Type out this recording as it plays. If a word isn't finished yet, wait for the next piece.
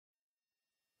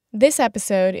This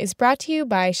episode is brought to you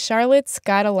by Charlotte's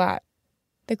Got a Lot.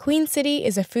 The Queen City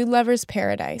is a food lover's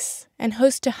paradise and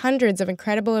hosts to hundreds of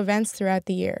incredible events throughout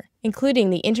the year, including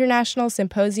the International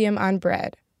Symposium on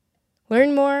Bread.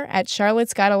 Learn more at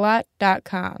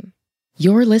charlottesgotalot.com.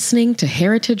 You're listening to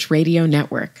Heritage Radio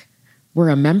Network. We're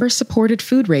a member-supported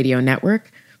food radio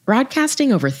network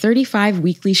broadcasting over 35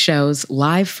 weekly shows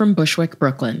live from Bushwick,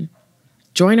 Brooklyn.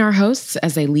 Join our hosts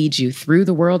as they lead you through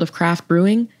the world of craft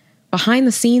brewing, behind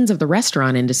the scenes of the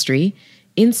restaurant industry,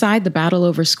 inside the battle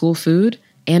over school food,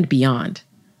 and beyond.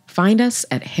 Find us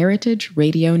at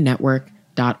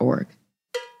heritageradionetwork.org.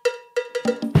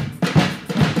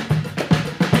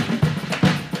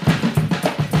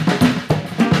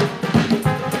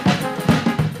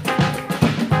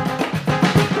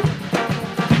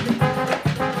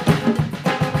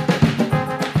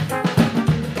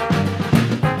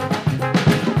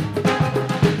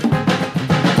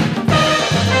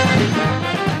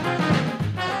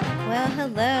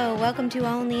 To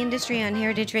All in the Industry on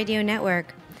Heritage Radio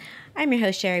Network. I'm your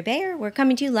host, Sherry Bayer. We're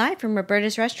coming to you live from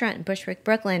Roberta's Restaurant in Bushwick,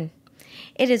 Brooklyn.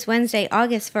 It is Wednesday,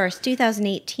 August 1st,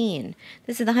 2018.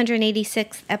 This is the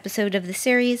 186th episode of the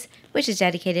series, which is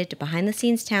dedicated to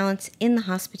behind-the-scenes talents in the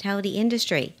hospitality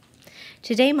industry.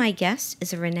 Today, my guest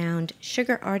is a renowned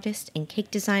sugar artist and cake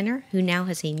designer who now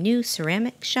has a new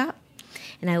ceramic shop,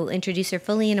 and I will introduce her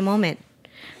fully in a moment.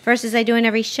 First, as I do in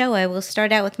every show, I will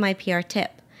start out with my PR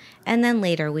tip. And then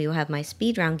later we will have my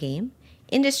speed round game,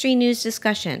 industry news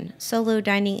discussion, solo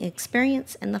dining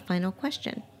experience, and the final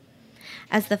question.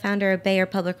 As the founder of Bayer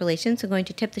Public Relations, I'm going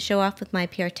to tip the show off with my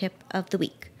PR tip of the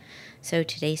week. So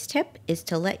today's tip is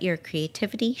to let your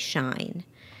creativity shine.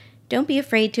 Don't be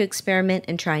afraid to experiment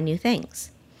and try new things.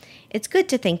 It's good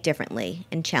to think differently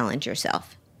and challenge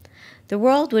yourself. The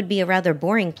world would be a rather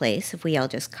boring place if we all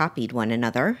just copied one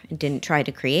another and didn't try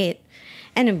to create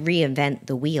and reinvent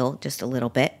the wheel just a little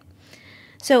bit.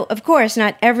 So, of course,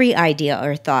 not every idea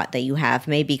or thought that you have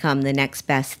may become the next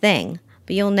best thing,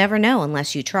 but you'll never know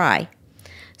unless you try.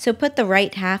 So put the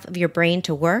right half of your brain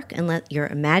to work and let your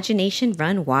imagination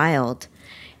run wild.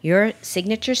 Your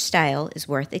signature style is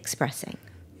worth expressing.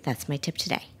 That's my tip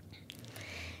today.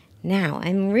 Now,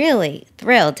 I'm really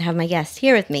thrilled to have my guest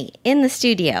here with me in the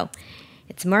studio.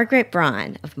 It's Margaret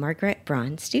Braun of Margaret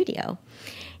Braun Studio.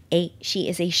 She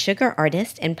is a sugar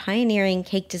artist and pioneering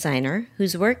cake designer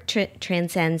whose work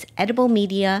transcends edible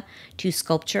media to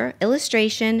sculpture,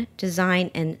 illustration,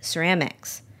 design, and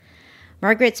ceramics.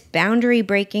 Margaret's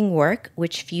boundary-breaking work,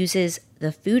 which fuses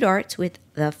the food arts with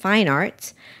the fine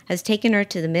arts, has taken her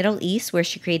to the Middle East, where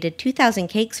she created 2,000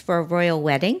 cakes for a royal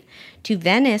wedding, to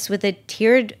Venice with a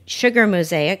tiered sugar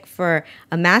mosaic for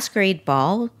a masquerade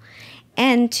ball,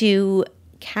 and to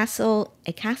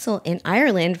a castle in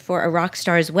Ireland for a rock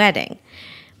star's wedding.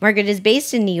 Margaret is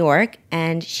based in New York,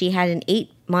 and she had an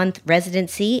 8-month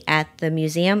residency at the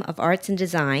Museum of Arts and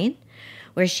Design,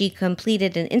 where she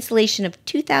completed an installation of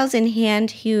 2,000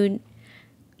 hand-hewn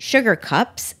sugar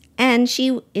cups, and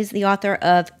she is the author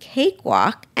of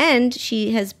Cakewalk, and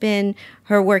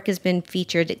her work has been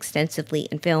featured extensively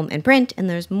in film and print, and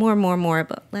there's more,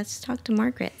 but let's talk to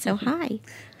Margaret. So hi.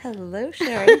 Hello,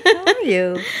 Sherry. How are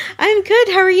you? I'm good.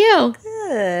 How are you?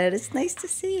 Good. It's nice to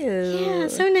see you. Yeah,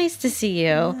 so nice to see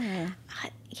you.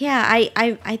 Yeah,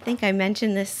 I think I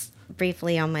mentioned this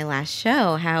briefly on my last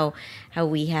show, how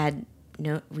we've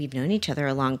known each other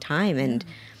a long time and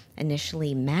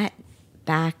initially met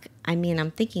back,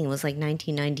 I'm thinking it was like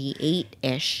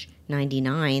 1998-ish,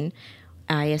 99.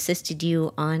 I assisted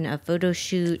you on a photo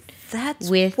shoot. That's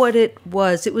what it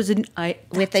was. It was it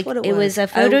was a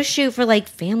photo shoot for like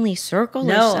Family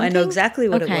Circle or something? No, I know exactly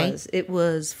what it was. It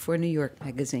was for New York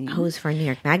Magazine. Oh, it was for New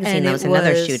York Magazine. That was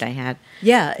another shoot I had.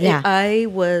 Yeah. I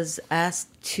was asked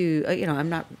to,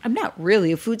 I'm not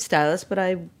really a food stylist, but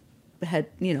I had,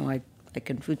 I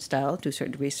can food style to a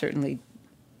certain degree, certainly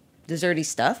desserty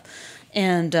stuff.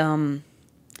 And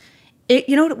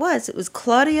you know what it was? It was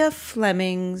Claudia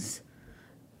Fleming's.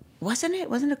 Wasn't it?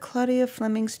 Wasn't it Claudia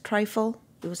Fleming's trifle?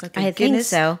 It was like a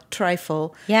Guinness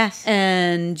trifle. Yes.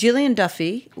 And Gillian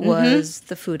Duffy was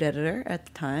the food editor at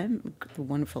the time. The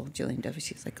wonderful Gillian Duffy.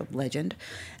 She's like a legend.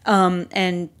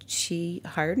 And she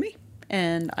hired me,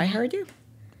 and I hired you.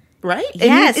 Right?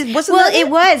 Yes. It was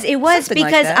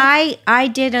because I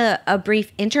did a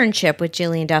brief internship with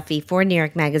Gillian Duffy for New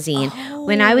York Magazine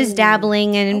when I was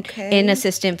dabbling in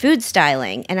assistant food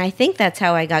styling. And I think that's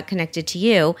how I got connected to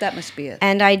you. That must be it.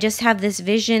 And I just have this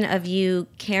vision of you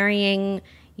carrying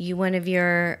one of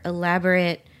your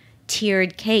elaborate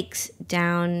tiered cakes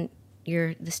down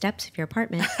the steps of your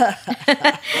apartment.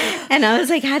 And I was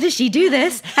like, how does she do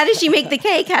this? How does she make the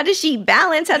cake? How does she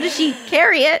balance? How does she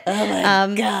carry it? Oh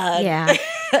my God.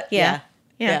 Yeah.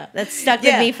 That's stuck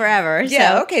with me forever.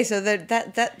 Yeah. So. Okay. So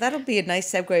that'll be a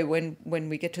nice segue when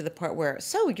we get to the part where,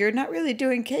 so you're not really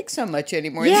doing cake so much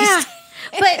anymore. Yeah.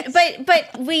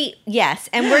 but yes,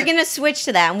 and we're gonna switch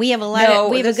to that. And we have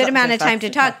a good amount of time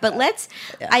to talk. But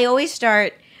I always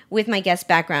start with my guest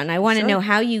background. I want to know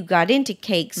how you got into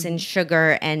cakes and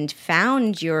sugar and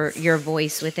found your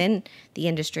voice within the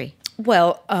industry.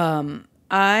 Well,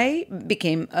 I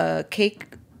became a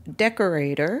cake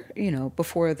decorator,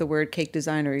 before the word cake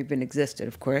designer even existed,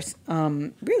 of course,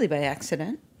 really by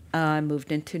accident. I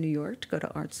moved into New York to go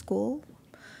to art school.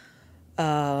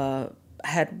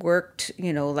 Had worked,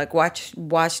 like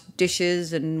washed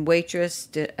dishes and waitress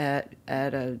at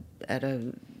a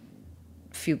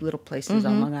few little places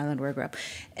on Long Island where I grew up,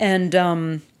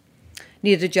 and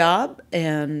needed a job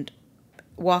and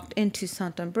walked into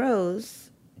Sant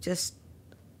Ambrose just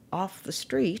off the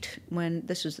street when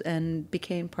this was, and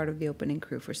became part of the opening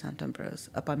crew for Sant Ambrose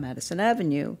up on Madison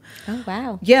Avenue. Oh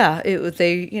wow! Yeah,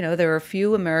 there were a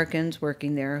few Americans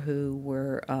working there who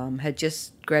were had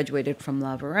just graduated from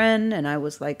La Varenne, and I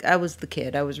was the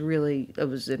kid. I was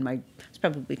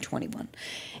probably 21,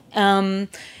 and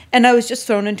I was just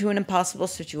thrown into an impossible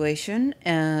situation.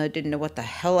 Didn't know what the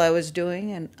hell I was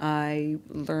doing, and I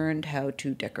learned how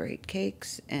to decorate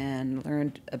cakes and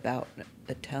learned about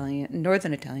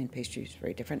Northern Italian pastry is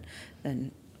very different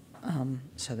than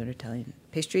Southern Italian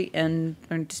pastry, and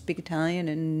learned to speak Italian,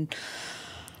 and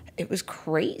it was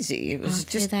crazy. It was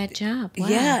just that job. Wow.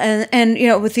 Yeah, and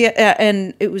with the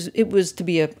and it was to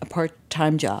be a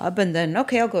part-time job, and then I'll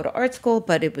go to art school,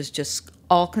 but it was just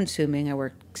all consuming. I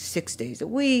worked 6 days a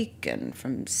week, and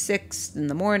from 6 in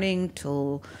the morning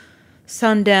till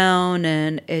sundown,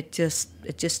 and it just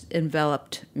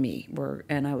enveloped me,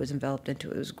 and I was enveloped into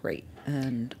it. It was great,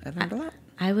 and I learned a lot.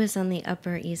 I was on the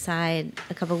Upper East Side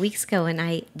a couple of weeks ago, and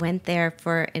I went there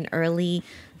for an early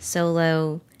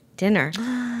solo dinner.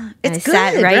 It's I good,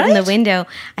 sat right in the right? window.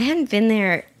 I hadn't been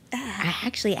there. I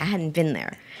hadn't been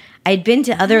there. I'd been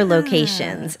to other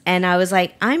locations, and I was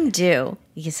like, I'm due.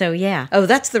 So yeah. Oh,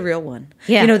 that's the real one.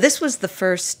 Yeah. This was the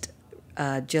first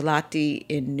gelati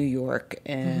in New York,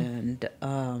 and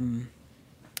I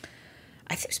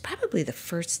think it was probably the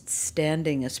first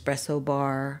standing espresso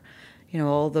bar.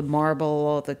 All the marble,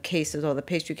 all the cases, all the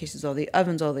pastry cases, all the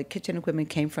ovens, all the kitchen equipment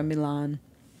came from Milan,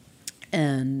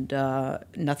 and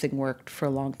nothing worked for a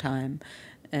long time,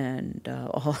 and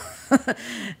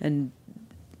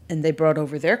and they brought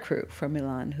over their crew from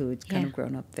Milan, who had kind of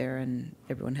grown up there, and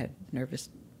everyone had nervous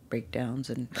breakdowns,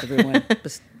 and everyone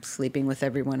was sleeping with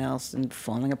everyone else and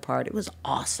falling apart. It was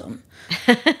awesome.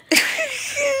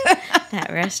 That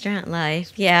restaurant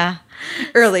life, yeah.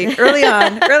 Early in the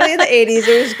 80s,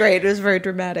 it was great. It was very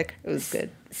dramatic. It was good.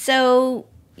 So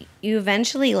you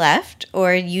eventually left,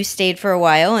 or you stayed for a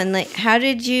while, and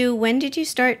when did you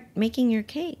start making your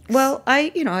cakes? Well,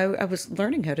 I was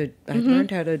learning how to, I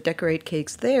learned how to decorate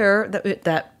cakes there,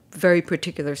 that very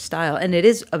particular style. And it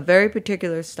is a very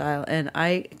particular style. And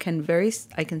I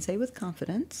can say with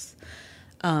confidence,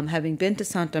 having been to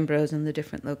Sant Ambrose and the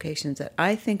different locations, that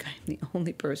I think I'm the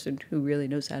only person who really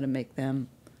knows how to make them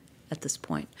at this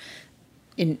point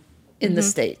in the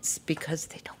States, because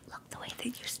they don't look the way they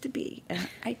used to be. And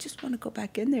I just want to go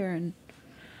back in there and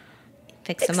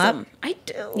fix them up. I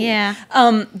do. Yeah.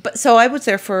 But so I was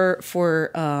there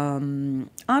for on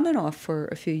and off for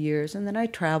a few years, and then I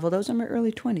traveled. I was in my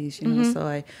early 20s, so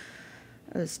I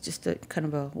was just a kind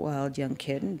of a wild young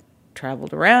kid and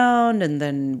traveled around, and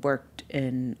then worked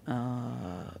in.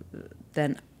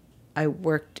 Then I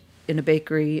worked in a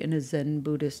bakery in a Zen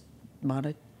Buddhist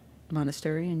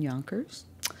monastery in Yonkers,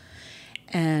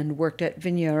 and worked at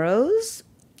Vigneros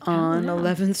on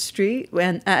 11th Street.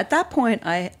 And at that point,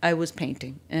 I was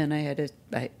painting, and I had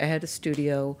a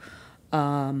studio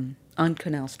on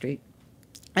Canal Street,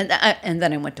 and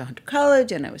then I went to Hunter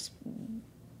College, and I was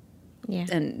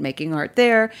and making art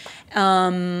there.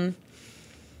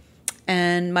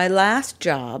 And my last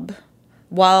job,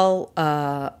 while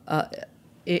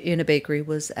in a bakery,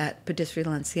 was at Patisserie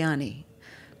Lanciani,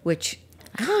 which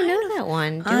I don't know that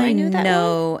one. Do I know that one?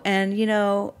 No, and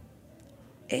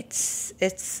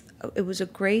it was a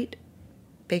great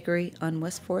bakery on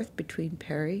West 4th between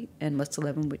Perry and West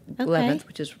 11th,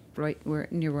 which is right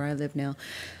near where I live now.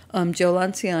 Joe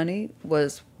Lanciani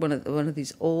was one of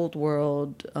these old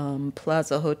world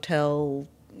Plaza Hotel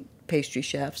pastry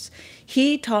chefs.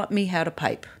 He taught me how to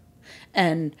pipe,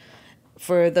 and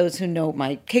for those who know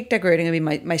my cake decorating, I mean,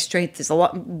 my strength is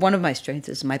one of my strengths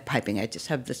is my piping. I just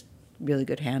have this really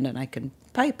good hand and I can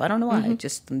pipe. I don't know why. I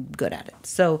just am good at it.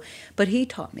 So, but he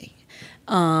taught me.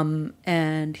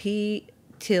 And he,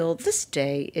 till this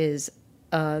day, is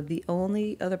the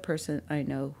only other person I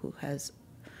know who has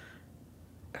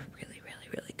a really, really,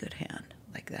 really good hand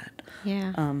like that.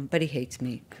 Yeah. But he hates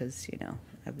me because, you know,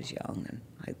 I was young and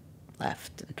I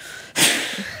left. And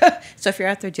so if you're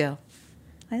out there, Jill,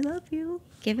 I love you.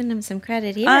 Giving him some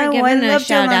credit here. I Giving him a love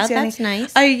shout Joe out. Lanciani. That's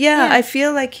nice. I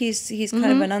feel like he's kind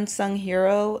of an unsung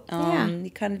hero. He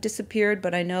kind of disappeared,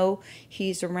 but I know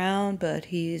he's around. But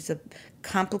he's a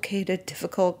complicated,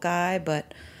 difficult guy,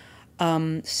 but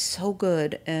so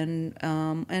good and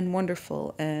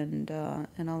wonderful, and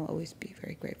I'll always be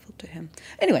very grateful to him.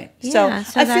 Anyway, so I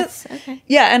feel okay.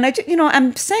 Yeah, and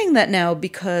I'm saying that now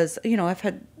because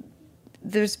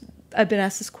I've been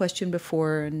asked this question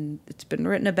before, and it's been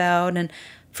written about, and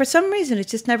for some reason, it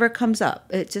just never comes up.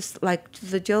 It just, like,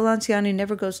 the Jill Lanciani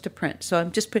never goes to print. So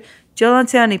I'm just Jill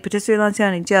Lanciani, Patisserie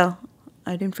Lanciani. Jill,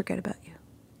 I didn't forget about you.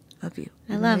 Love you.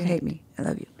 I love you it. hate me. I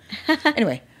love you.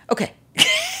 Anyway, okay.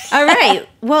 All right.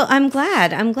 Well, I'm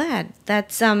glad.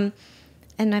 That's and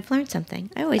I've learned something.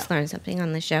 I always learn something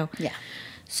on the show. Yeah.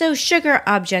 So sugar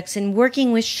objects and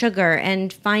working with sugar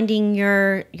and finding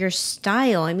your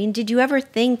style. I mean, did you ever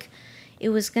think it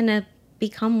was going to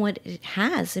become what it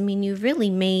has? I mean, you really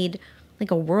made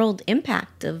like a world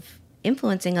impact of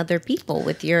influencing other people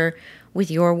with your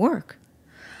work.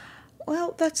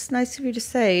 Well, that's nice of you to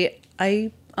say.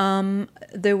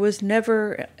 There was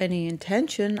never any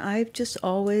intention. I've just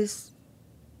always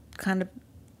kind of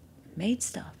made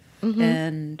stuff,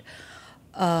 and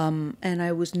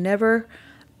I was never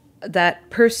that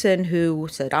person who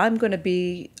said, I'm going to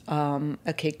be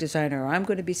a cake designer, or I'm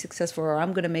going to be successful, or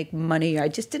I'm going to make money. I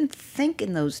just didn't think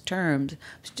in those terms. I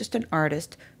was just an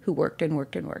artist who worked and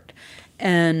worked and worked.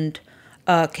 And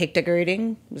cake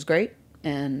decorating was great,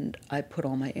 and I put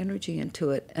all my energy into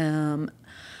it.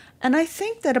 And I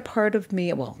think that a part of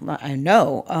me, well, I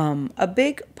know, a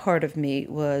big part of me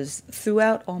was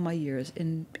throughout all my years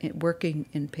in working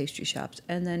in pastry shops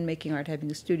and then making art,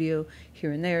 having a studio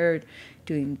here and there,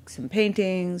 doing some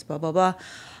paintings, blah, blah, blah.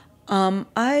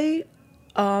 I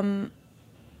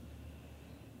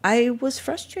was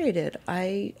frustrated.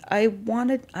 I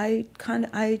wanted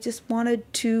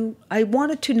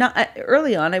to not,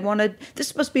 early on,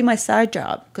 this must be my side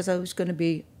job because I was going to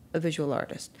be a visual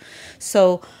artist.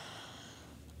 So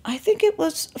I think it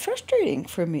was frustrating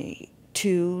for me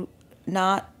to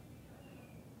not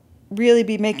really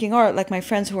be making art like my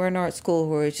friends who were in art school,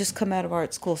 who had just come out of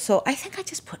art school. So I think I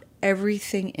just put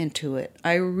everything into it.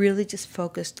 I really just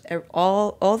focused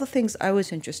all the things I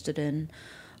was interested in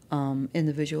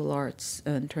the visual arts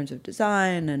in terms of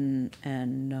design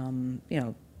and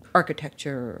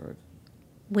architecture.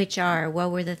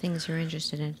 What were the things you were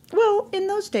interested in? Well, in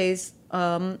those days, it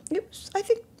was, I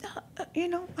think,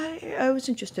 I was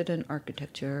interested in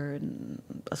architecture and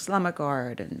Islamic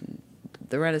art and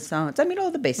the Renaissance. I mean,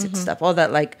 all the basic stuff, all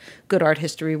that like good art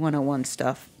history 101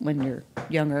 stuff when you're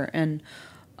younger. And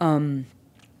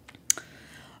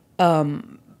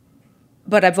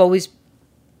but I've always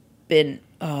been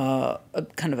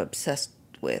kind of obsessed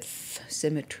with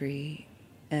symmetry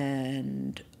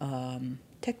and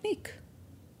technique,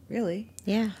 really.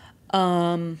 Yeah.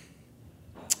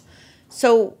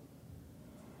 So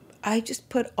I just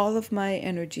put all of my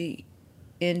energy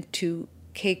into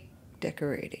cake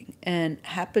decorating and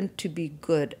happened to be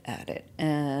good at it.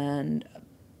 And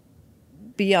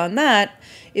beyond that,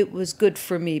 it was good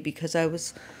for me because I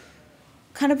was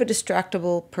kind of a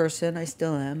distractible person. I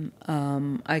still am.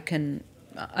 I can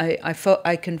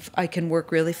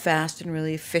work really fast and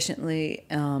really efficiently,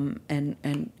 and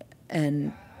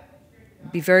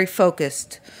be very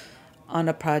focused on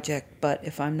a project. But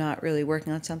if I'm not really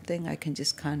working on something, I can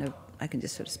just sort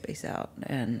of space out,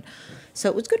 and so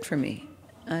it was good for me.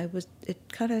 It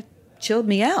kind of chilled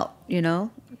me out, you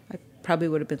know. I probably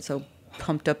would have been so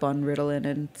pumped up on Ritalin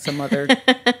and some other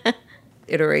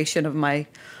iteration of my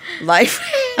life.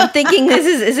 I'm thinking,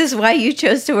 is this why you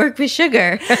chose to work with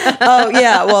sugar? Oh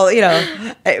yeah, well,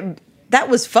 that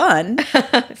was fun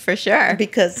for sure,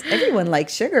 because everyone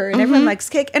likes sugar and everyone likes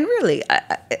cake, and really,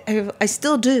 I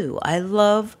still do. I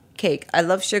love cake. I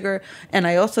love sugar, and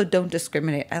I also don't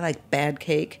discriminate. I like bad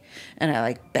cake, and I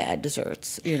like bad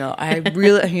desserts. I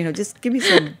really, just give me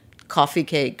some coffee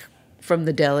cake from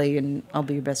the deli, and I'll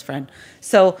be your best friend.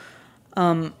 So,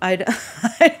 I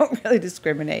don't really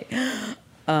discriminate.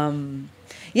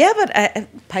 Yeah, but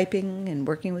piping and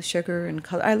working with sugar and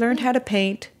color. I learned how to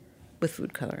paint with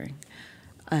food coloring,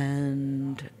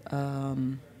 and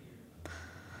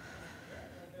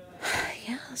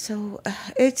yeah, So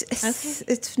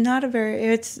it's not a very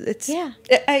it's Yeah.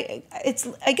 I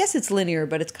guess it's linear,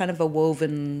 but it's kind of a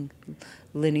woven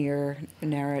linear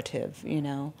narrative. You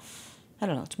know, I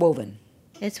don't know. It's woven.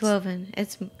 It's woven.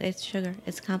 It's sugar.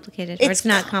 It's complicated. Or it's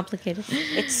not complicated.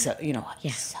 It's so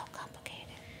It's so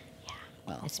complicated. Yeah.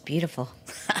 Well, It's beautiful.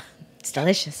 It's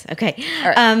delicious. Okay. All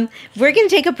right. We're going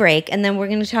to take a break, and then we're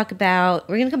going to come back, and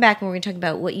we're going to talk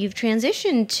about what you've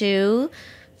transitioned to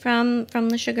from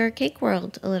the sugar cake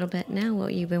world a little bit now,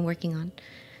 what you've been working on.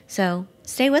 So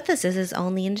stay with us. This is All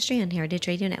in the Industry on Heritage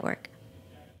Radio Network.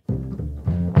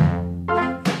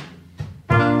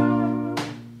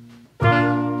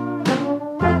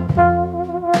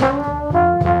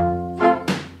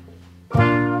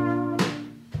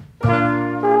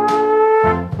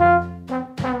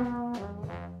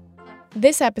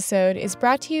 This episode is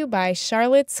brought to you by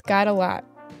Charlotte's Got a Lot.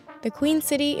 The Queen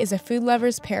City is a food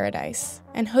lover's paradise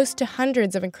and hosts to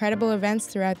hundreds of incredible events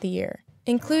throughout the year,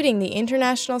 including the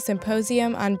International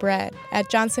Symposium on Bread at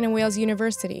Johnson & Wales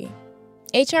University.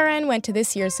 HRN went to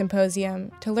this year's symposium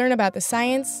to learn about the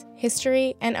science,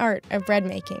 history, and art of bread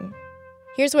making.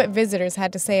 Here's what visitors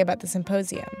had to say about the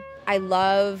symposium. I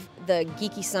love the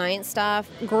geeky science stuff.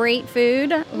 Great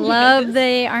food. Love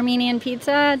the Armenian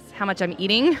pizza. How much I'm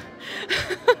eating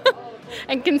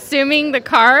and consuming the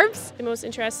carbs. The most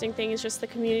interesting thing is just the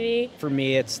community. For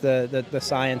me, it's the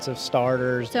science of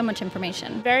starters. So much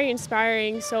information. Very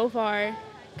inspiring so far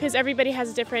because everybody has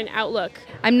a different outlook.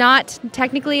 I'm not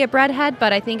technically a breadhead,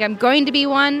 but I think I'm going to be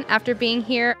one after being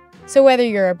here. So whether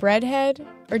you're a breadhead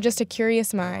or just a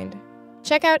curious mind,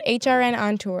 check out HRN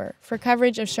On Tour for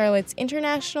coverage of Charlotte's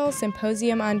International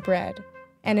Symposium on Bread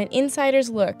and an insider's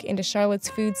look into Charlotte's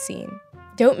food scene.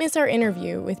 Don't miss our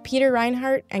interview with Peter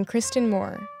Reinhardt and Kristen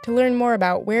Moore to learn more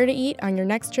about where to eat on your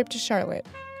next trip to Charlotte,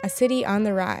 a city on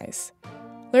the rise.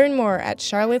 Learn more at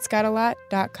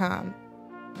charlottesgotalot.com.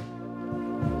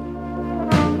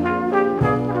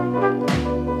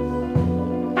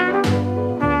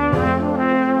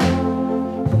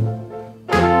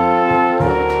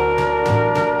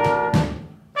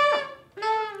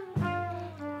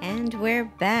 We're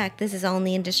back. This is All in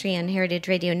the Industry on Heritage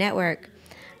Radio Network.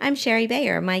 I'm Sherry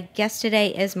Bayer. My guest today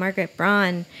is Margaret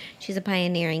Braun. She's a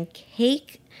pioneering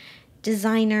cake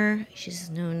designer.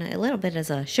 She's known a little bit as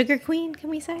a sugar queen,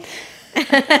 can we say?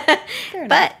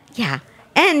 But yeah,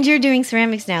 and you're doing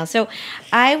ceramics now. So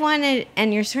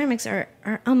and your ceramics are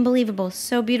unbelievable,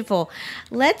 so beautiful.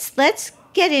 Let's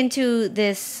get into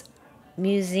this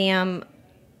museum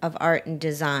of art and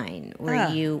design where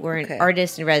you were an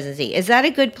artist in residency. Is that a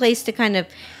good place to kind of,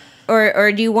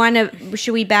 or do you want to,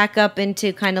 should we back up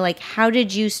into kind of like, how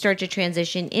did you start to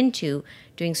transition into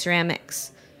doing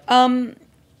ceramics? I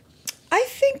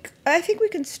think we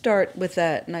can start with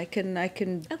that, and I can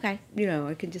Okay.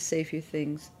 I can just say a few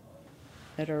things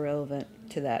that are relevant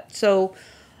to that. So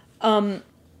I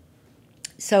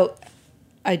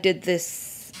did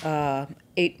this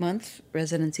 8-month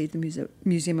residency at the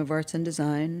Museum of Arts and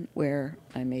Design, where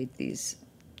I made these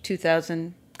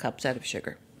 2,000 cups out of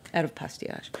sugar, out of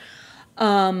pastillage.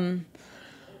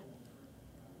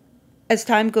 As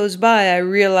time goes by, I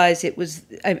realized it was.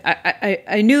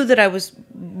 I knew that I was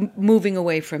moving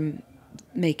away from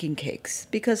making cakes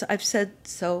because I've said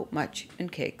so much in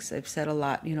cakes. I've said a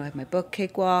lot. I have my book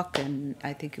Cakewalk, and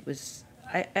I think it was.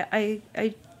 I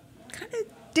kind of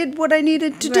did what I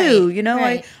needed to do.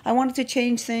 Right. I wanted to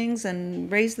change things and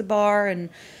raise the bar and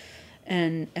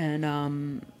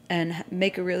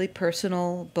make a really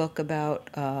personal book about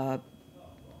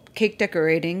cake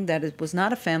decorating that was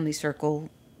not a family circle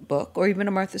book or even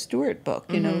a Martha Stewart book.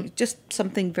 Just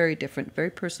something very different, very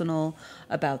personal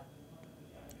about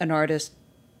an artist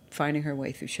finding her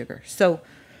way through sugar. So,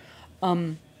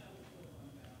 and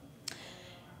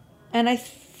I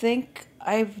think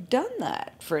I've done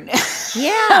that for now.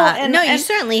 Yeah, you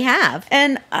certainly have.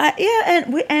 And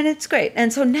and it's great.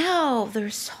 And so now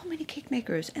there's so many cake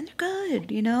makers, and they're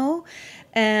good,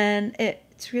 and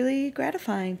it's really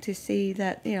gratifying to see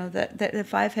that that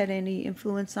if I've had any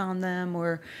influence on them,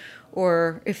 or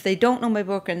if they don't know my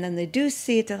book and then they do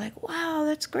see it, they're like, wow,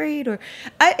 that's great.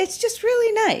 It's just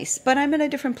really nice. But I'm in a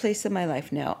different place in my life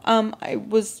now. I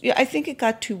think it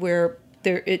got to where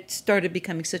it started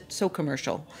becoming so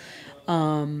commercial. There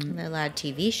are a lot of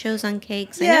TV shows on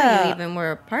cakes. I know you even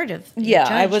were a part of.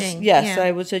 I was. judging. Yes,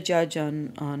 I was a judge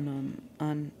on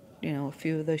a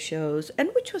few of those shows, and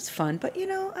which was fun. But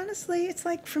honestly, it's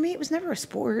like for me, it was never a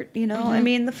sport. I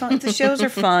mean, the shows are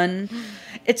fun.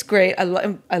 It's great.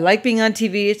 I like being on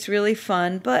TV. It's really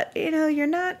fun. But you're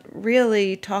not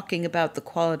really talking about the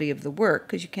quality of the work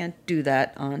because you can't do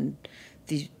that on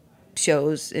these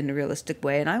shows in a realistic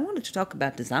way, and I wanted to talk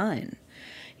about design.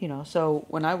 So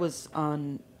when I was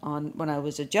when I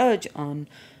was a judge on,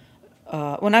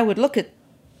 when I would look at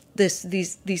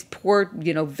these poor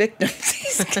victims,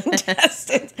 these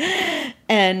contestants,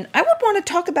 and I would want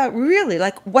to talk about really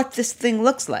like what this thing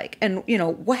looks like, and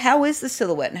how is the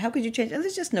silhouette, and how could you change it? And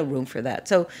there's just no room for that.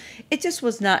 So it just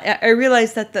was not. I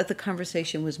realized that the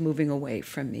conversation was moving away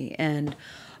from me, and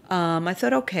I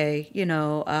thought, okay,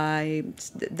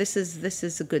 this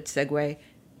is a good segue.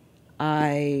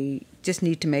 I just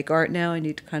need to make art now. I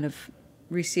need to kind of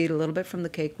recede a little bit from the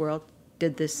cake world.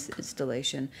 Did this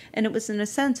installation, and it was, in a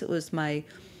sense, it was my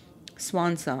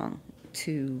swan song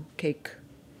to cake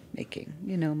making.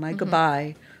 My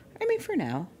goodbye. I mean, for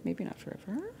now, maybe not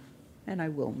forever. And I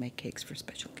will make cakes for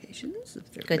special occasions.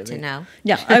 If they're Good to know.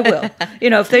 Yeah, I will.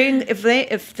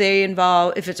 If they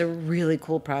involve, if it's a really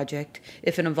cool project,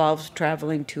 if it involves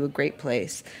traveling to a great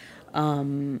place,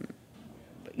 I'm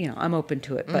open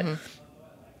to it. But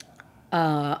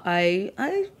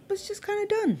I was just kind of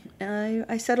done.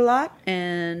 I said a lot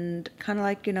and kind of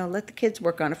like, let the kids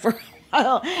work on it for a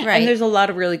while. Right. And there's a lot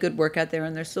of really good work out there,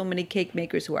 and there's so many cake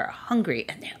makers who are hungry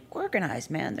and they're organized,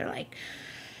 man. They're like,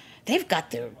 they've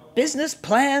got their business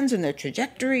plans and their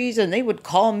trajectories, and they would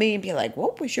call me and be like,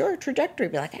 what was your trajectory?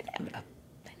 Be like, I didn't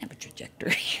have a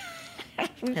trajectory. I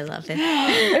love it.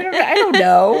 I don't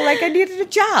know. Like, I needed a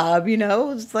job, It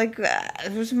was like,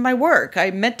 it was my work.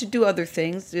 I meant to do other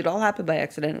things. It all happened by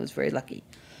accident. It was very lucky.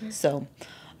 So,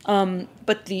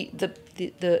 but the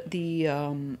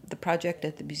project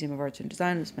at the Museum of Arts and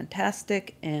Design was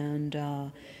fantastic. And,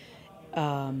 what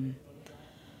can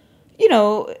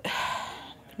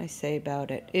I say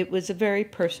about it? It was a very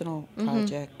personal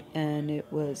project, and it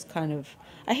was kind of,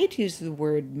 I hate to use the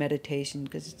word meditation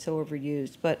because it's so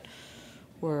overused, but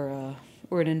we're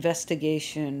an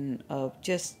investigation of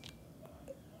just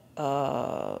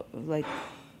like,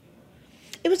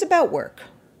 it was about work.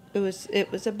 It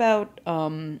was about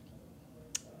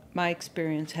my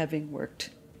experience having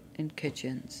worked in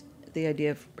kitchens, the idea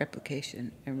of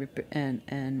replication and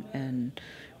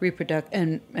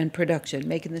production,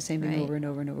 making the same thing over and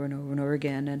over and over and over and over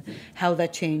again, and how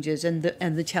that changes, and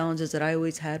the challenges that I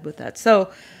always had with that.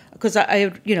 So, because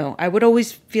I would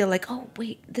always feel like, oh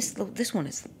wait, this one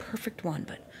is the perfect one,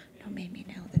 but maybe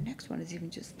now the next one is even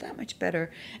just that much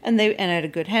better. And I had a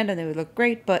good hand, and they would look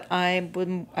great, but I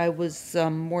was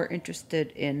more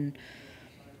interested in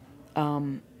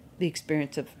the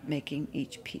experience of making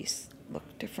each piece look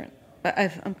different.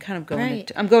 I'm kind of going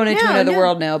into another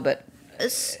world now, but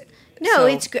it's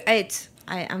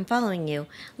I'm following you.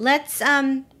 Let's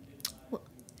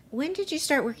when did you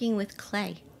start working with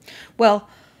clay? Well,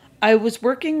 I was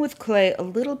working with clay a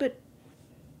little bit.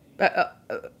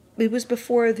 It was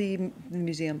before the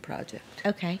museum project.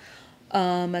 Okay.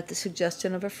 At the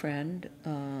suggestion of a friend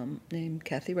named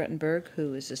Kathy Rettenberg,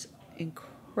 who is this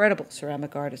incredible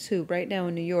ceramic artist who, right now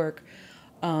in New York,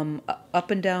 up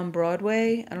and down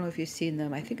Broadway, I don't know if you've seen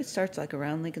them. I think it starts like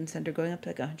around Lincoln Center, going up to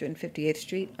like 158th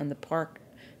Street on the Park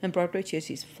and Broadway. She has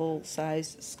these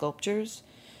full-size sculptures.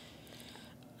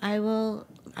 I've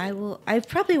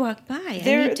probably walked by.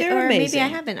 They're or amazing. Maybe I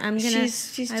haven't.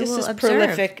 She's just this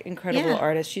prolific, incredible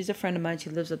artist. She's a friend of mine. She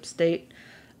lives upstate.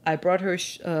 I brought her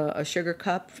a sugar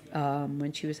cup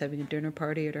when she was having a dinner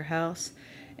party at her house,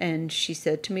 and she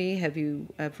said to me, "Have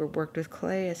you ever worked with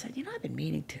clay?" I said, "I've been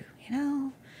meaning to."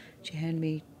 She handed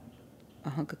me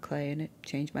a hunk of clay, and it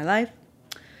changed my life.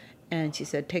 And she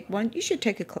said, "Take one. You should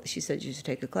take a." She said, "You should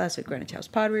take a class at Greenwich House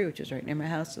Pottery, which is right near my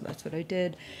house." So that's what I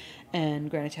did. And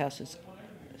Greenwich House is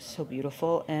so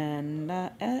beautiful, and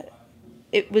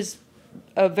it was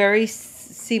a very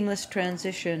seamless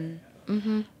transition.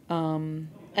 Mm-hmm.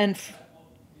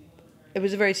 It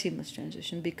was a very seamless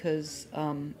transition because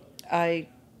I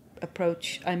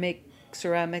make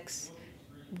ceramics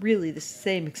really the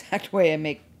same exact way I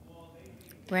make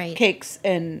cakes,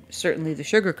 and certainly the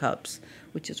sugar cups,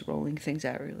 which is rolling things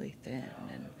out really thin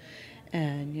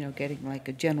and getting like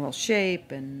a general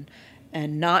shape and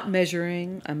not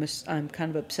measuring. I'm kind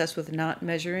of obsessed with not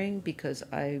measuring because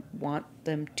I want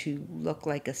them to look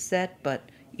like a set, but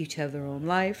each have their own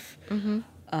life. Mm-hmm.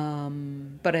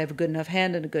 But I have a good enough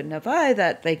hand and a good enough eye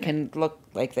that they can look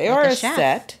like they are a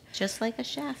set. Just like a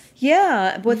chef.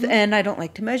 Yeah, and I don't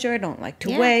like to measure. I don't like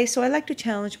to weigh, so I like to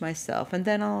challenge myself, and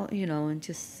then I'll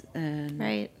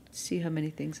see how many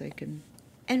things I can.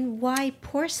 And why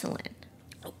porcelain?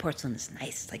 Oh, porcelain is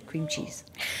nice, like cream cheese.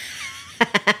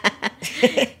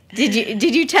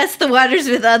 Did you test the waters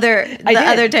with other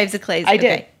types of clays? I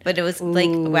did, but it was like,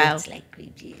 wow, it's like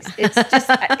cream cheese. It's just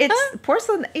it's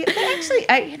porcelain. Actually,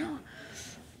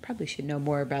 probably should know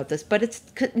more about this, but it's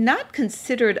not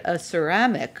considered a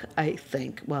ceramic, I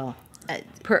think. Well,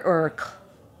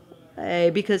 clay,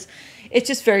 because it's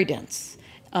just very dense.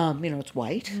 It's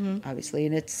white, obviously,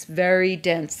 and it's very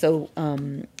dense. So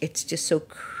it's just so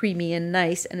creamy and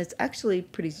nice, and it's actually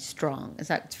pretty strong.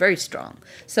 It's very strong.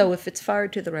 So if it's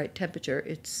fired to the right temperature,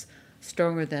 it's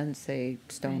stronger than, say,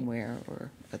 stoneware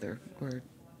or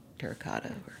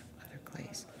terracotta or other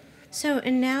clays. So,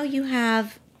 and now you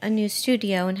have a new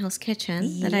studio in Hell's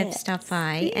Kitchen that I've stopped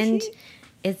by, and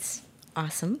it's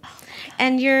awesome.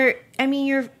 And you're,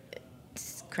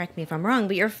 correct me if I'm wrong,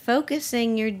 but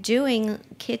you're doing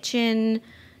kitchen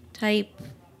type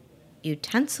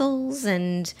utensils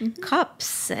and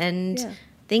cups and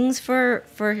things for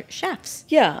chefs.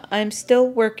 Yeah, I'm still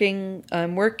working.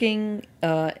 I'm working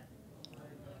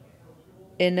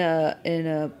in a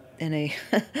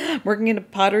working in a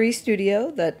pottery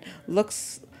studio that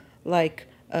looks like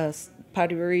a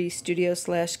pottery studio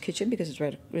 / kitchen because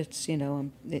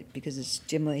because it's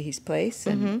Jim Leahy's place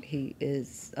and he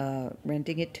is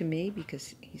renting it to me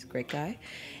because he's a great guy,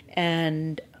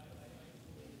 and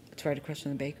it's right across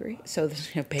from the bakery. So there's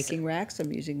baking racks.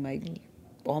 I'm using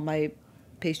all my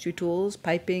pastry tools,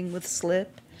 piping with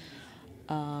slip.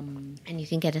 And you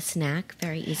can get a snack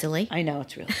very easily. I know,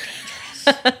 it's really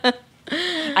dangerous.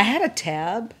 I had a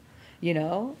tab,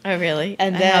 Oh, really?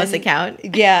 And a house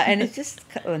account? Yeah, and it's just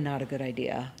not a good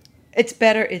idea. It's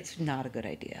better. It's not a good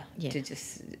idea to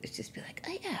just be like,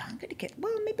 oh yeah,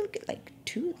 maybe I'll get like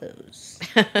 2 of those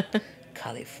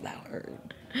cauliflower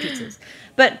pizzas.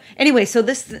 But anyway, so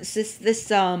this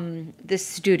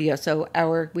studio. So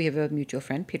we have a mutual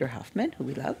friend, Peter Hoffman, who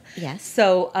we love. Yes.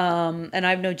 So and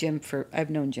I've known Jim for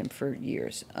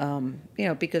years.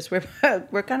 Because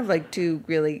we're kind of like 2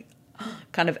 really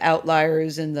kind of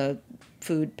outliers in the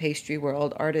food pastry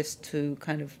world, artists who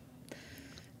kind of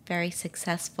very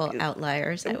successful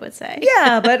outliers, I would say.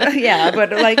 but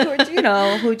like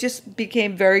who just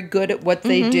became very good at what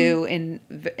they do in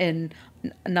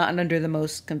not under the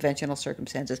most conventional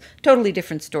circumstances. Totally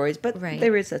different stories, but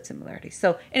there is that similarity.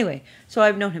 So anyway,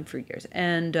 I've known him for years,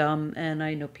 and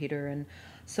I know Peter, and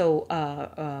so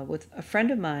with a friend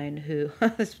of mine who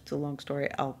this is a long story.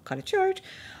 I'll cut it short.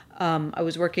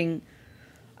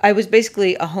 I was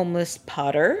basically a homeless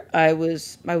potter. I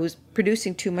was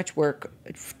producing too much work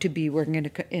to be working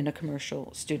in a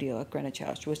commercial studio at Greenwich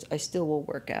House, which I still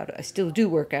do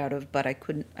work out of, but I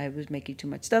couldn't. I was making too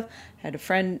much stuff. I had a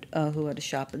friend who had a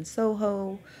shop in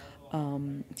Soho. Her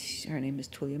name is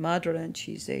Tulya Madra, and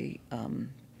she's a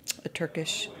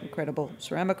Turkish incredible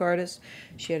ceramic artist.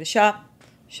 She had a shop.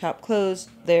 Shop closed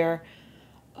there.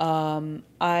 And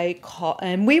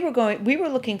we were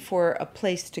looking for a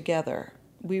place together.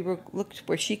 We looked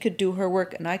where she could do her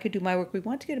work and I could do my work. We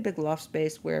wanted to get a big loft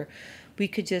space where we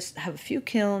could just have a few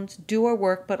kilns, do our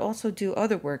work, but also do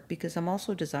other work because I'm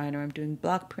also a designer. I'm doing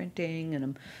block printing and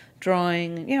I'm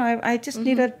drawing. I just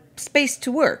need a space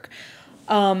to work.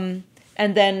 And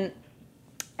then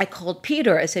I called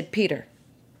Peter. I said, Peter,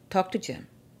 talk to Jim.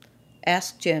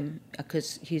 Ask Jim,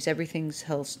 because he's everything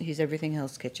Hell's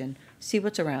Kitchen. See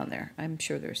what's around there. I'm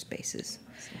sure there are spaces.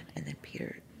 And then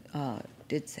Peter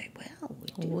did say, well,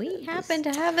 we happen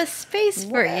to have a space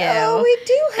for you. We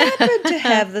do happen to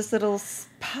have this little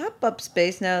pop-up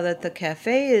space now that the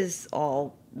cafe is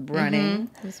all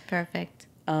running. It's perfect.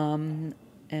 And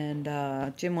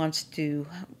Jim wants to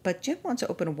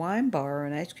open a wine bar or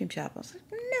an ice cream shop. I was like,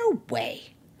 no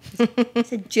way. I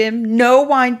said, Jim, no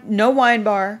wine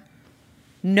bar,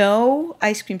 no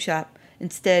ice cream shop.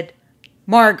 Instead,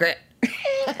 Margaret.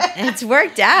 It's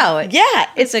worked out. Yeah,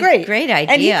 it's great. A great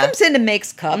idea. And he comes in and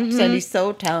makes cups, and he's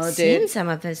so talented. I've seen some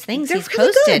of his things They're he's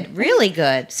really posted. good. Really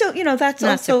good. So that's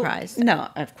not also surprised. No,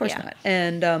 of course not.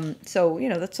 And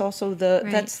that's also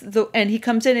that's and he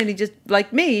comes in and he just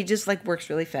like me, he just like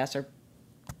works really fast. Our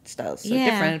styles so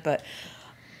different, but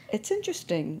it's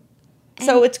interesting.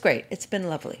 So it's great. It's been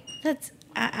lovely.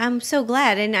 I'm so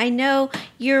glad, and I know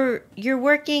you're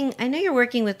working. I know you're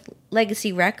working with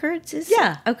Legacy Records.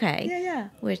 Okay. Yeah.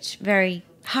 Which very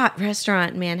hot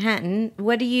restaurant in Manhattan.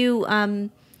 What are you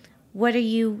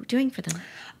doing for them?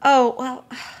 Oh well,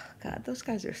 God, those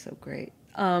guys are so great.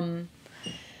 It's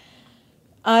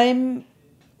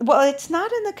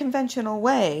not in the conventional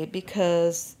way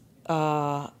because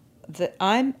I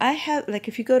have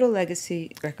if you go to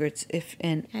Legacy Records, I've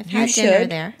had dinner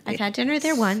there. I've had dinner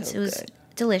there once. So it was good.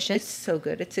 Delicious. It's so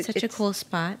good. It's such a cool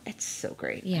spot. It's so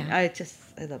great. Yeah, I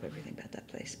love everything about that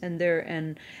place. And they're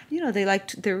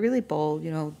really bold.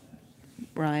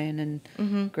 Ryan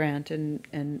and Grant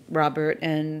and Robert,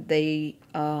 and they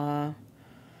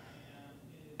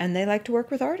like to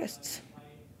work with artists.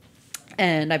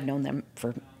 and I've known them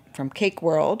from Cake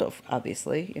World,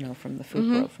 obviously, from the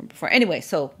food world from before. Anyway,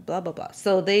 so blah blah blah.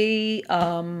 So they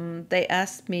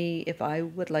asked me if I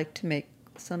would like to make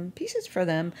some pieces for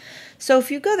them. So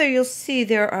if you go there, you'll see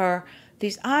there are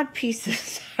these odd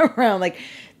pieces around, like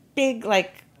big,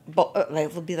 like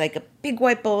it'll be like a big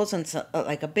white bowls and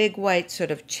like a big white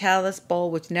sort of chalice bowl,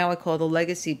 which now I call the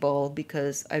legacy bowl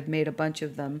because I've made a bunch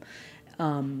of them.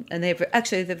 And they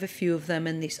have a few of them,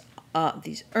 and these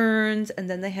urns, and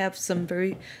then they have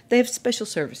special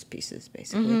service pieces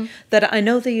basically that I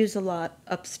know they use a lot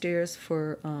upstairs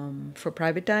for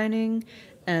private dining,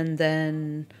 and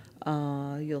then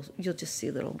you'll just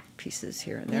see little pieces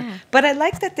here and there. Yeah. But I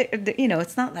like that they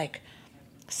it's not like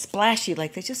splashy,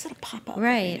 like they just sort of pop up.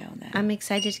 Right. Every now and then. I'm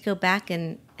excited to go back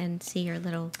and see your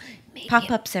little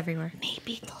pop-ups everywhere.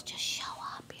 Maybe they'll just show up.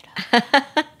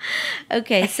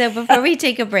 Okay, so before we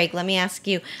take a break, let me ask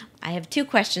you, I have 2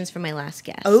 questions for my last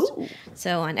guest. Oh.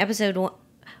 So on episode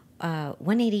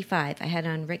 185, I had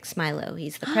on Rick Smilo.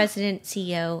 He's the president,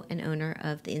 CEO, and owner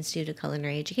of the Institute of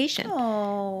Culinary Education.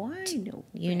 Oh, I know.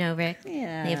 You know Rick?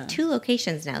 Yeah. They have 2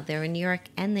 locations now. They're in New York,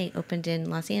 and they opened in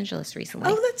Los Angeles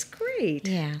recently. Oh, that's great.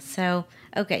 Yeah, so,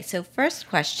 okay, so first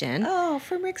question. Oh,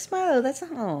 from Rick Smilo. That's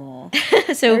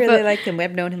So I really like him.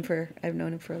 I've known him for a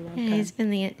long time. He's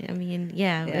been it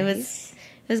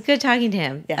was good talking to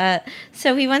him. Yeah.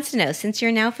 So he wants to know, since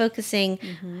you're now focusing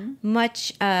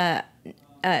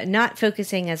not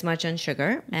focusing as much on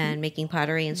sugar and making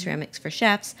pottery and ceramics for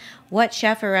chefs, what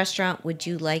chef or restaurant would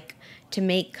you like to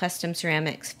make custom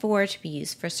ceramics for to be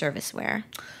used for serviceware?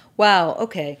 Wow.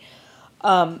 Okay.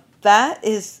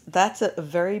 That's a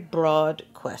very broad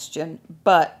question,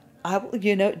 but do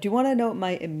you want to know what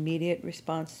my immediate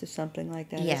response to something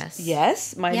like that Yes. is?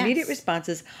 Yes. My immediate response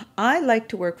is I like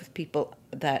to work with people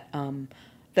that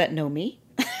know me.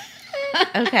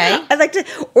 Okay. I like to,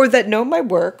 or that know my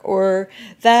work, or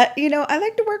that, I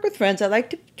like to work with friends. I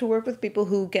like to work with people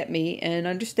who get me and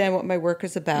understand what my work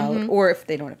is about, or if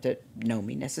they don't have to know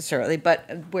me necessarily, but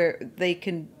where they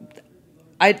can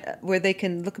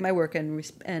look at my work and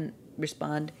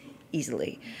respond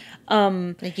easily.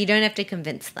 Like you don't have to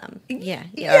convince them. Yeah.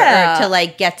 Or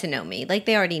to get to know me. Like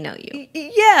they already know you.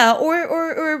 Yeah.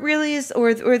 Or it really is,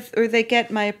 or they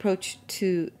get my approach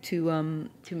to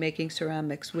making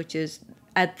ceramics, which is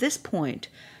at this point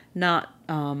not,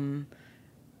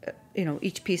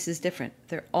 each piece is different.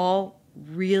 They're all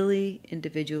really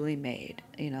individually made.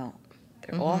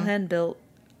 They're all hand built.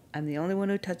 I'm the only one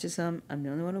who touches them. I'm the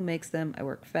only one who makes them. I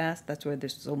work fast. That's why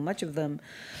there's so much of them.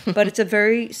 But it's a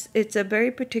very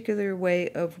particular way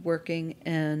of working.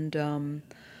 And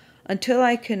until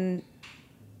I can,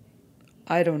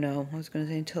 I don't know. I was going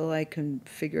to say until I can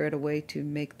figure out a way to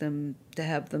make them, to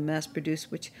have them mass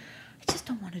produced, which I just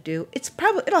don't want to do.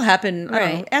 It'll happen. I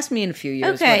don't know. Ask me in a few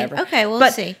years. Okay. Whatever. Okay. We'll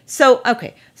see. So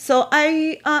I,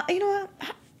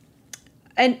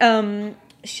 and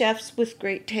chefs with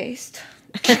great taste.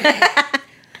 But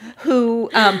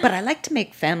I like to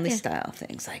make family style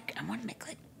things. Like I want to make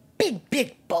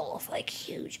big bowls,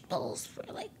 huge bowls for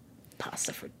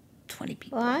pasta for 20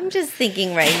 people. Well, I'm just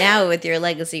thinking right now with your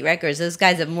Legacy Records, those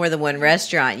guys have more than one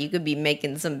restaurant. You could be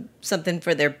making something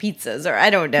for their pizzas, or I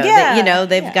don't know. Yeah,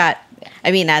 They've got.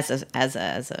 I mean, as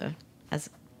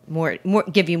more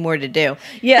give you more to do.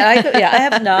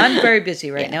 I'm very busy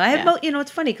right now. I have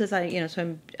it's funny because I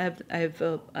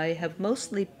have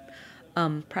mostly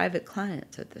private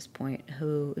clients at this point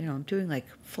who, I'm doing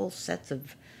full sets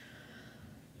of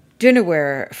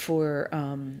dinnerware for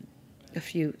a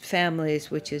few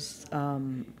families, which is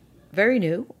very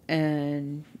new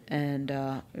and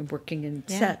working in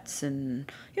sets,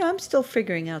 and I'm still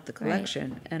figuring out the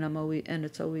collection, and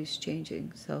it's always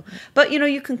changing. So, but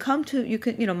you can come to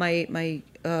my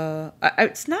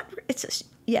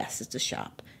it's a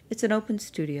shop. It's an open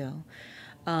studio.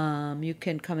 You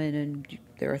can come in and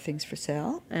there are things for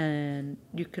sale, and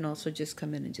you can also just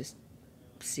come in and just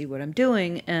see what I'm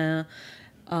doing. And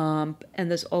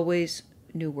there's always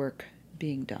new work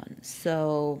being done.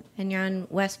 So, and you're on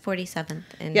West 47th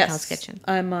in Hell's Kitchen.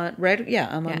 I'm on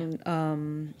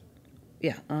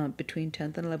between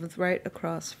 10th and 11th, right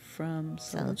across from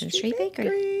Sullivan Street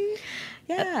Bakery.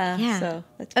 Yeah. So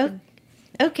that's good.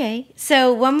 Okay,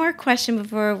 so one more question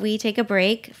before we take a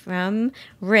break from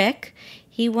Rick.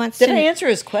 He wants Did I answer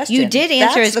his question? You did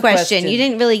answer his question. You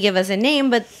didn't really give us a name,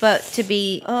 but to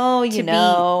be... Oh,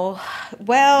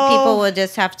 well... People will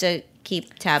just have to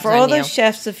keep tabs on you. For all those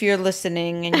chefs, if you're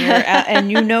listening and you're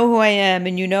and you know who I am,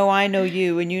 and I know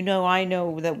you, and I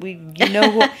know that you know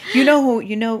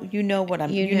what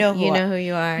I'm... You know who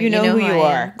you are. You know who you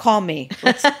are. Call me.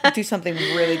 Let's do something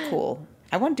really cool.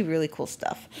 I want to do really cool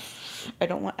stuff. I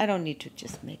don't need to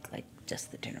just make like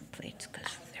just the dinner plates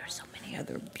because there are so many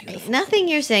other beautiful. Nothing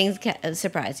you're saying is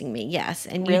surprising me. Yes,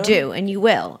 and you Really? do, and you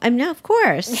will. No, of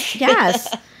course.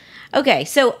 Yes. Okay,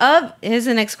 so here's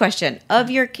the next question.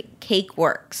 Of your cake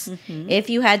works, if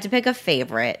you had to pick a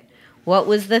favorite, what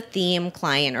was the theme,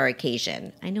 client, or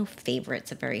occasion? I know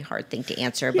favorite's a very hard thing to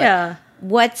answer, but Yeah.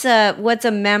 what's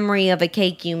a memory of a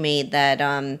cake you made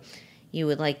that you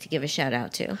would like to give a shout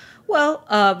out to? Well,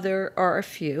 there are a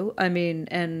few. I mean,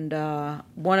 and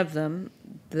one of them,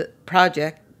 the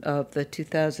project of the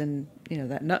 2000,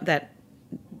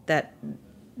 that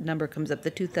number comes up.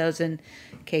 The 2000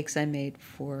 cakes I made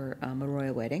for a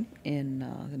royal wedding in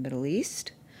the Middle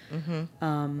East.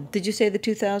 Did you say the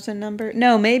 2000 number?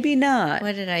 No, maybe not.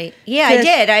 What did I? Yeah, I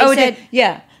did. I said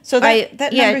yeah. So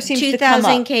that number seems to come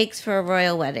 2,000 up. cakes for a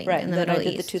royal wedding Right, in and the then Middle I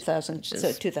did East. the 2000.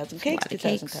 So 2000 a cakes, lot of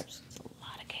 2000 cakes. cups. It's a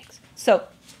lot of cakes. So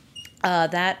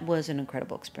that was an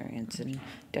incredible experience in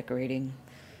decorating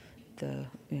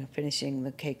finishing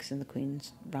the cakes in the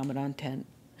Queen's Ramadan tent.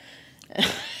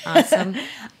 Awesome.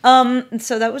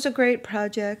 So that was a great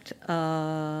project. There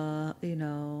are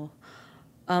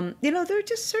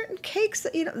just certain cakes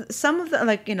that, some of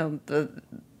the, the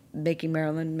making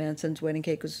Marilyn Manson's wedding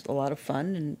cake was a lot of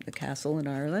fun in the castle in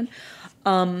Ireland.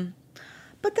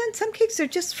 But then some cakes are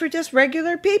just for just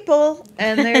regular people,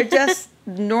 and they're just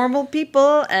normal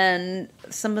people, and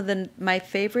some of my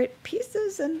favorite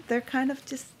pieces, and they're kind of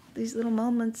just these little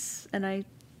moments, and I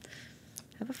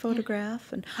have a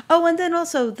photograph, and then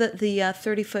also the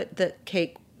 30-foot the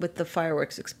cake with the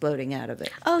fireworks exploding out of it.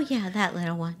 Oh yeah, that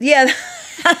little one. Yeah,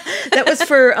 that was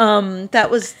for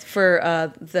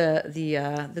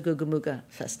the Gugamuga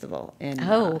festival.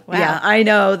 Oh, wow. Yeah, I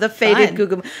know the faded Fun.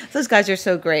 Gugamuga. Those guys are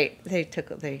so great.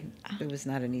 It was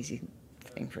not an easy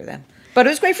thing for them, but it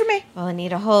was great for me. Well, I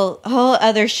need a whole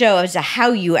other show as to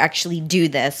how you actually do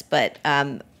this, but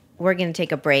we're going to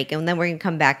take a break, and then we're going to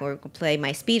come back and we're going to play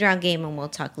my speed round game, and we'll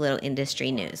talk a little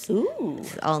industry news. Ooh.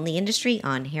 This is All in the Industry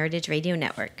on Heritage Radio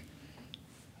Network.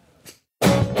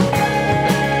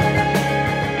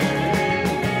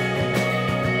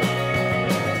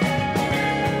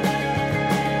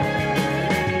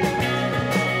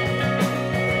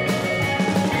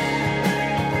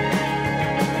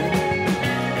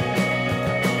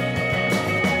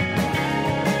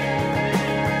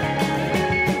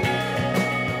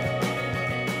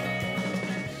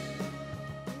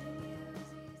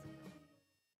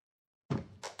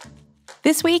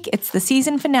 This week, it's the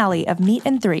season finale of Meat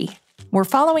and Three. We're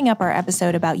following up our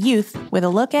episode about youth with a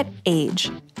look at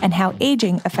age and how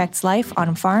aging affects life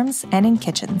on farms and in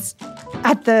kitchens.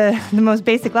 At the most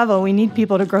basic level, we need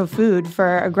people to grow food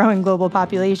for a growing global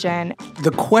population.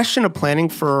 The question of planning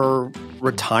for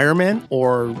retirement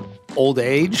or old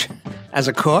age as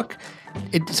a cook,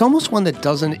 it's almost one that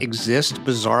doesn't exist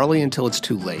bizarrely until it's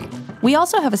too late. We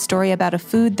also have a story about a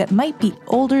food that might be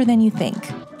older than you think.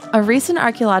 A recent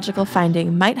archaeological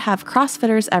finding might have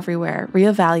CrossFitters everywhere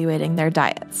reevaluating their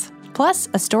diets. Plus,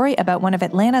 a story about one of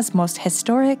Atlanta's most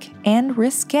historic and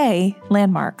risque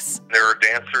landmarks. There are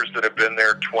dancers that have been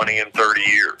there 20 and 30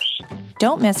 years.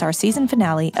 Don't miss our season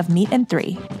finale of Meat and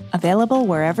Three, available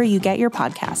wherever you get your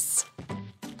podcasts.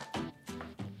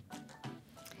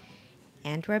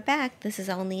 And we're back. This is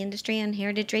All in the Industry on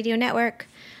Heritage Radio Network.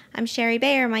 I'm Sherry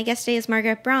Bayer. My guest today is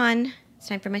Margaret Braun. It's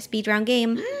time for my speed round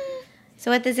game. So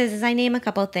what this is I name a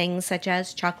couple things such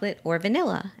as chocolate or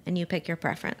vanilla, and you pick your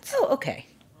preference. Oh, okay.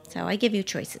 So I give you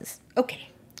choices. Okay.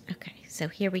 Okay, so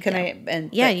here we go.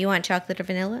 Can I? You want chocolate or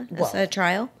vanilla as a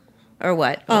trial? Or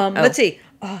what? Let's see.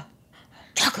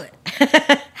 Chocolate.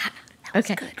 That was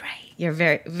Okay. good, right? You're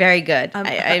very, very good.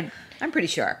 I'm pretty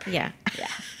sharp. Yeah.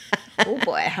 Oh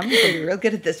boy, I'm going to be real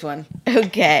good at this one.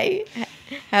 Okay.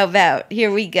 How about,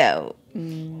 here we go.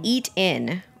 Eat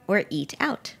in or eat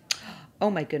out?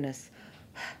 Oh my goodness.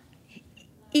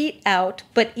 Eat out,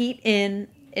 but eat in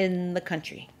the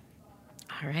country.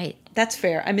 All right. That's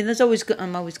fair. I mean,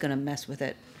 I'm always going to mess with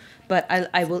it, but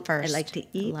I will. First. I like to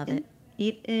eat. Love it.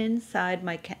 Eat inside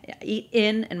eat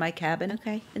in my cabin.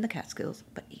 Okay. In the Catskills,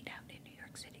 but eat out in New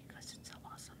York City because it's so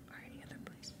awesome, or any other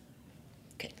place.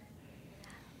 Okay.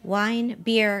 Wine,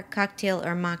 beer, cocktail,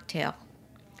 or mocktail?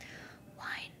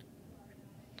 Wine.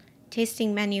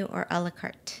 Tasting menu or a la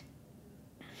carte?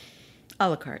 A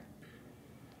la carte.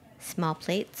 Small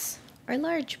plates or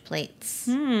large plates?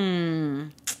 I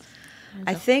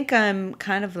think I'm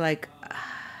kind of like,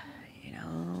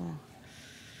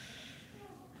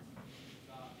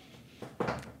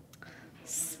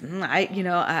 That's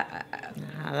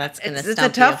gonna it's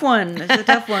stump a tough you. one. It's a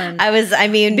tough one.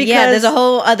 There's a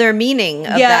whole other meaning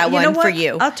of that one for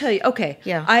you. I'll tell you. Okay.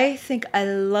 Yeah. I think I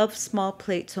love small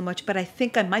plates so much, but I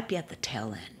think I might be at the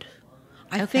tail end.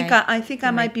 I think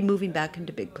I might be moving back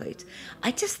into big plates.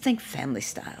 I just think family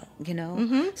style,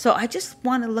 Mm-hmm. So I just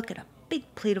want to look at a big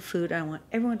plate of food. I want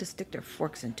everyone to stick their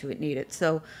forks into it and eat it.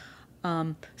 So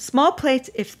small plates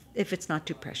if it's not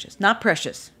too precious. Not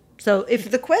precious. So if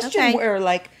the question were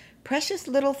like precious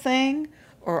little thing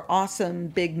or awesome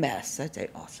big mess, I'd say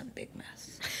awesome big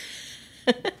mess.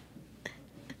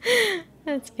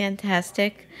 That's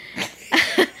fantastic.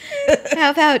 How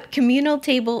about communal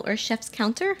table or chef's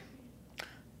counter?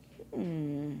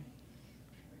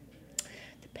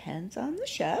 Depends on the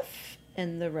chef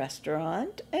and the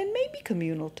restaurant and maybe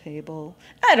communal table.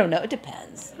 I don't know. It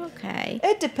depends. Okay.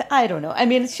 I don't know. I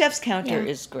mean, chef's counter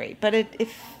is great, but if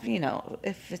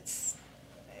it's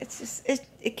just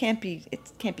it can't be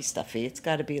stuffy. It's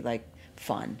got to be like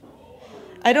fun.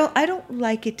 I don't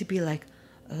like it to be like,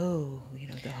 oh,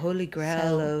 the holy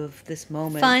grail of this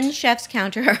moment. Fun chef's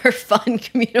counter or fun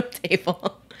communal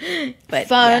table. But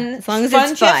fun, as long as fun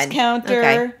it's fun. Chef's counter.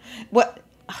 Okay. What?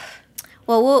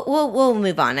 Well, we'll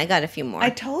move on. I got a few more. I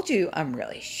told you I'm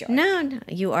really sharp. No,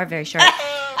 you are very sharp.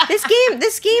 This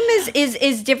game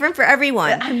is different for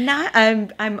everyone. I'm not.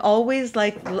 I'm always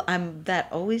like I'm that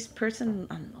always person.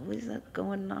 I'm always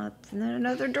going off in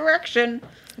another direction.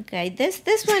 Okay,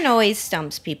 this one always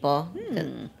stumps people.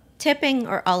 Tipping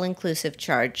or all-inclusive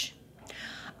charge?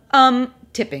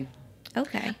 Tipping.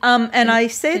 Okay. And I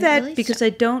say that really because I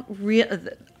don't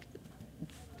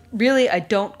really I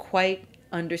don't quite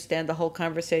understand the whole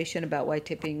conversation about why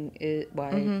tipping is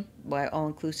why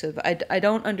all-inclusive. I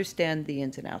don't understand the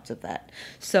ins and outs of that.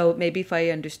 So maybe if I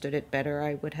understood it better,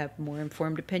 I would have more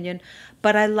informed opinion.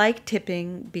 But I like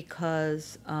tipping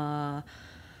because and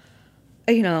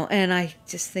I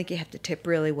just think you have to tip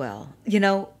really well.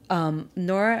 Nora,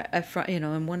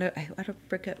 in one of, I don't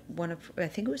forget I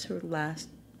think it was her last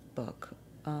book.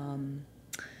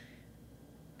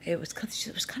 It was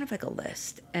kind of like a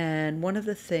list, and one of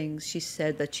the things she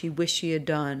said that she wished she had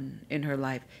done in her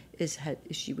life is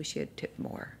she wished she had tipped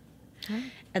more,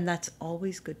 and that's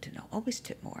always good to know. Always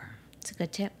tip more. It's a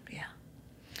good tip. Yeah.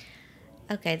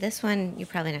 Okay, this one you're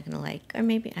probably not going to like, or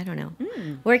maybe I don't know.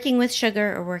 Working with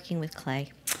sugar or working with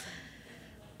clay?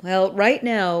 Well, right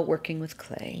now working with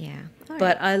clay. Yeah. All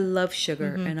But right. I love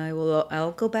sugar, and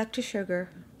I'll go back to sugar.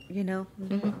 No,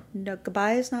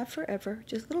 goodbye is not forever.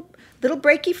 Just little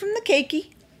breaky from the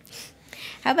cakey.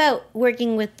 How about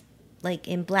working with like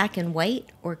in black and white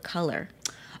or color?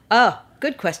 Oh,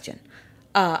 good question.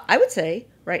 I would say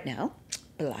right now,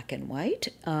 black and white.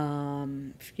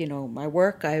 My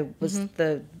work, I was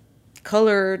the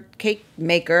colored cake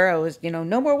maker. I was,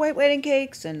 no more white wedding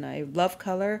cakes, and I love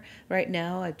color. Right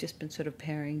now, I've just been sort of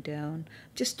paring down,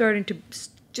 just starting to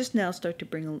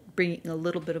bringing a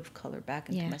little bit of color back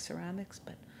into my ceramics,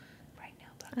 but right now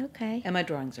black. Okay. And my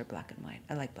drawings are black and white.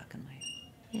 I like black and white.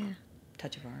 Yeah.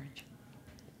 Touch of orange.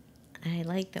 I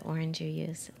like the orange you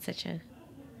use. It's such a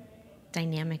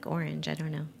dynamic orange. I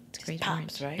don't know. It's Just great pops,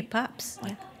 orange. right? It pops.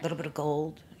 Like a little bit of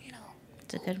gold,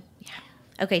 It's a good. Yeah.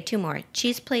 Okay, two more.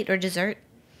 Cheese plate or dessert?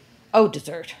 Oh,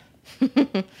 dessert.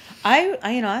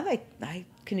 I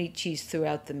can eat cheese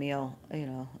throughout the meal.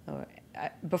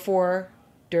 Before,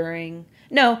 during,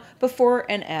 before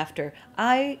and after.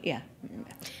 I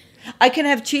can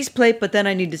have cheese plate, but then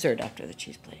I need dessert after the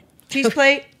cheese plate. Cheese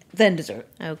plate, then dessert.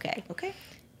 Okay. Okay.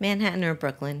 Manhattan or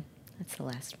Brooklyn? That's the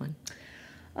last one.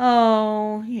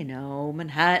 Oh,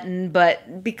 Manhattan,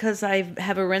 but because I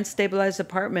have a rent-stabilized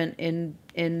apartment in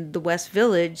the West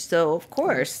Village, so of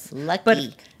course. Lucky.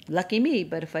 But lucky me,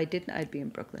 but if I didn't, I'd be in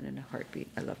Brooklyn in a heartbeat.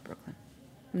 I love Brooklyn.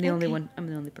 I'm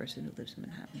the only person who lives in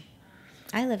Manhattan.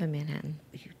 I live in Manhattan.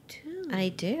 You do? I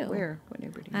do. Where? What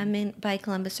neighborhood? I'm by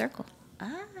Columbus Circle.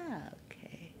 Ah,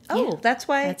 okay. Oh, that's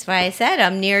why. That's why I said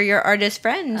I'm near your artist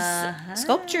friends.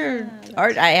 Sculpture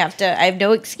art. I have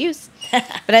no excuse.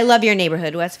 But I love your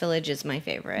neighborhood. West Village is my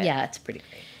favorite. Yeah, it's pretty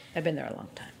great. I've been there a long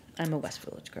time. I'm a West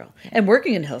Village girl. And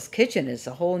working in Hell's Kitchen is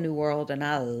a whole new world, and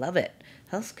I love it.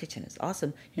 Hell's Kitchen is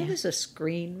awesome. There's a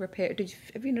screen repair.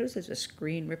 Have you noticed there's a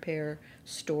screen repair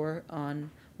store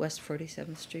on West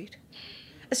 47th Street?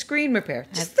 A screen repair.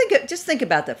 Just think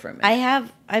about that for a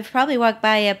minute. I've probably walked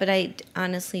by it, but I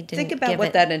honestly didn't think about give what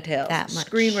it that entails. That much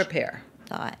screen repair.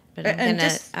 Thought. But And I'm gonna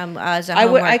just- as a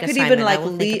homework I could assignment, even I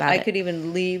will think about I it. could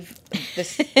even leave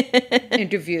this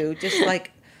interview just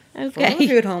like for Okay. all of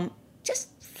you at home. Just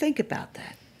think about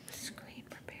that screen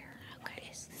repair.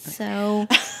 Okay. So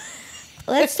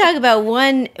Let's talk about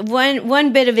one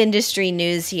bit of industry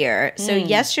news here. So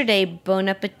yesterday, Bon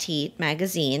Appetit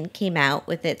magazine came out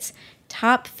with its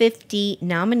top 50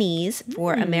 nominees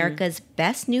for America's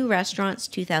Best New Restaurants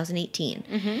 2018.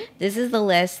 This is the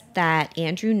list that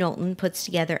Andrew Knowlton puts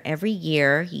together every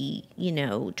year. He,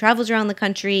 travels around the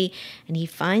country and he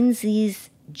finds these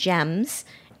gems.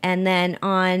 And then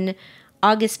on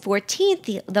August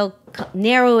 14th, they'll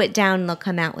narrow it down and they'll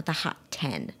come out with the hot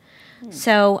 10.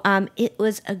 So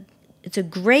it's a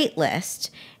great list.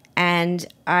 And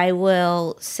I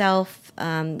will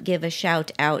give a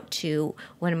shout out to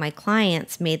one of my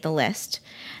clients made the list,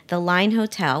 the Line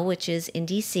Hotel, which is in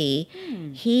DC.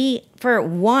 He, for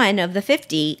one of the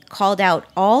 50, called out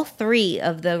all 3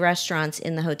 of the restaurants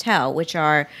in the hotel, which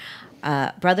are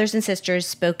Brothers and Sisters,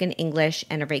 Spoken English,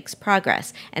 and Erake's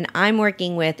Progress. And I'm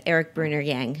working with Eric Bruner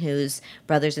Yang, whose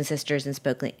Brothers and Sisters and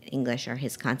Spoken English are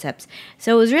his concepts.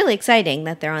 So it was really exciting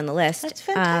that they're on the list. That's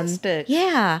fantastic.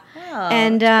 Yeah. Wow,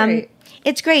 and that's great.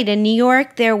 It's great. In New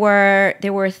York, there were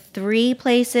 3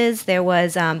 places. There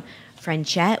was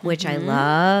Franchette, which I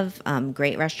love,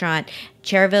 great restaurant.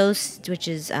 Chervos, which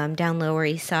is down Lower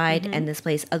East Side, and this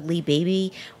place Ugly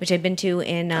Baby, which I've been to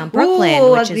in Brooklyn.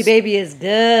 Ooh, which Ugly Baby is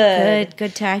good.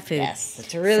 Good Thai food. Yes,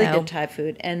 it's a really good Thai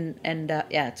food, and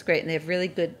it's great. And they have really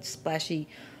good splashy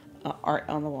art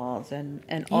on the walls, and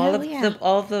all of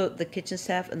the kitchen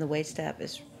staff and the wait staff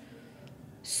is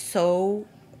so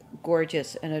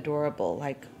gorgeous and adorable,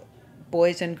 like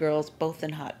boys and girls both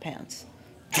in hot pants.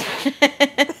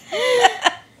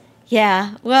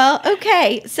 Yeah. Well,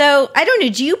 okay. So I don't know.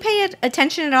 Do you pay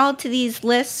attention at all to these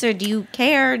lists, or do you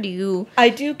care? I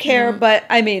do care, but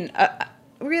I mean,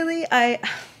 really,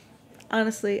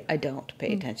 honestly, I don't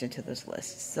pay attention to those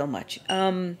lists so much.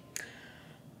 I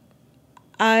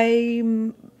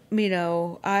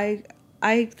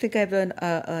think I've been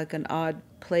like an odd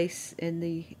place in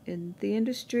the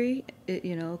industry,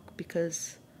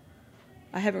 because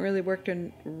I haven't really worked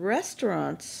in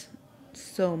restaurants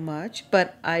so much,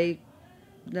 but I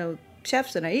know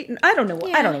chefs and I eat, and I don't know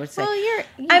what to say. Well,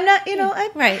 I'm not,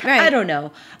 right. I don't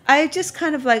know. I just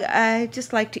kind of I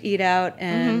just like to eat out,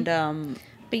 and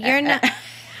but you're not.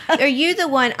 Are you the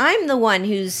one? I'm the one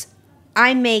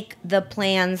I make the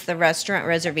plans, the restaurant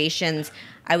reservations.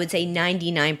 I would say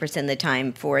 99% of the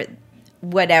time for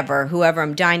whoever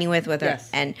I'm dining with,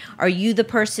 and are you the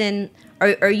person?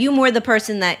 Are you more the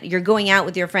person that you're going out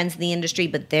with your friends in the industry,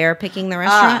 but they're picking the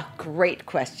restaurant? Great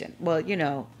question. Well,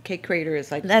 Kate Crater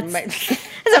is like... That's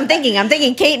what I'm thinking. I'm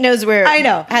thinking Kate knows where... I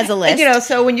know. Has a list. And,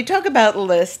 so when you talk about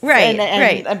lists... Right,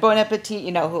 and Bon Appetit,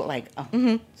 who it's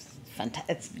fantastic.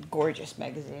 It's a gorgeous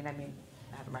magazine. I mean,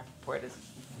 Adam Rappaport has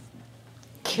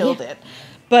killed it.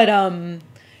 But,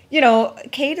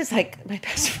 Kate is like my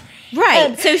best friend.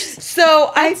 Right.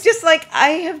 So I just I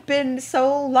have been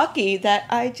so lucky that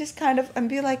I just kind of and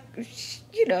be like, we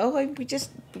just.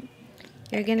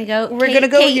 You're gonna go. We're gonna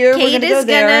go here. Kate we're gonna go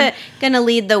there. Gonna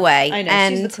lead the way. I know.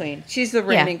 And she's the queen. She's the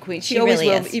reigning queen. She always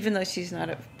really will, is. even though she's not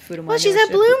a Food and Wine. Well, she's at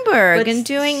Bloomberg and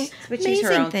doing she's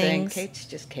her amazing own things. thing. Kate's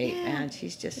just Kate, man.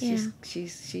 She's just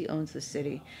she owns the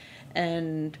city,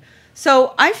 and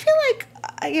so I feel like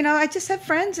I just have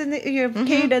friends and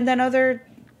Kate and then other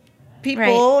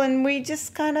people, and we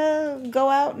just kind of go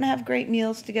out and have great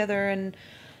meals together, and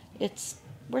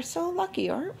we're so lucky,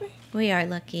 aren't we? We are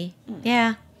lucky.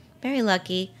 Yeah, very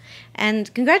lucky.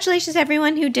 And congratulations to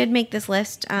everyone who did make this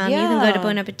list. You can go to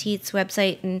Bon Appetit's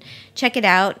website and check it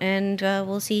out, and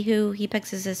we'll see who he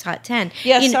picks as his hot 10.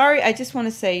 Yeah, sorry, I just want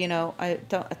to say, I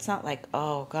don't. It's not like,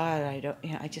 oh God, I don't.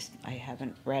 I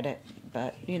haven't read it,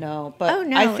 but but oh,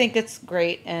 no. I think it's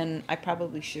great, and I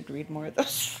probably should read more of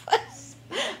those lists.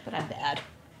 But I'm bad.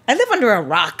 I live under a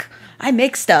rock. I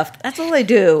make stuff. That's all I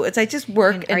do. I just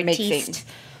work and make things.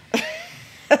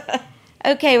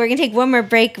 Okay, we're going to take one more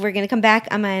break. We're going to come back.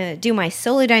 I'm going to do my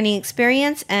solo dining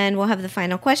experience, and we'll have the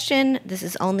final question. This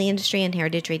is All in the Industry on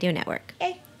Heritage Radio Network.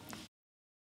 Yay.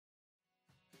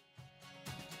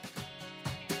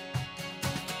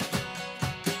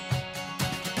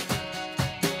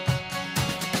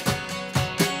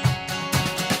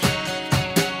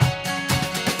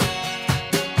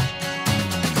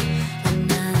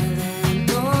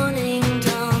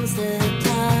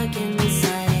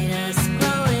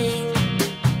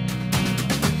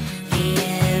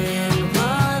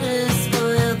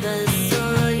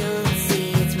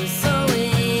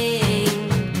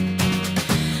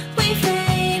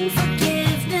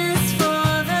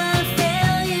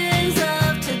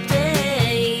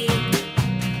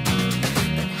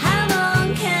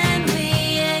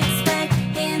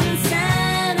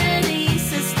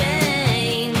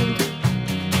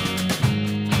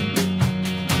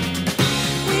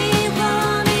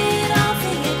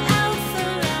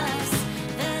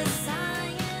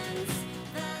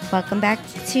 Welcome back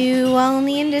to All in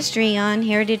the Industry on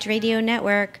Heritage Radio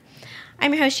Network.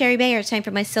 I'm your host, Sherry Bayer. It's time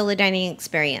for my solo dining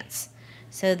experience.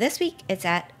 So this week, it's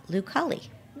at Lucali.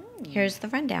 Here's the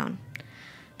rundown.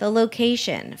 The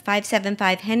location,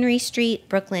 575 Henry Street,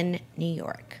 Brooklyn, New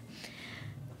York.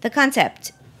 The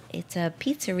concept, it's a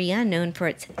pizzeria known for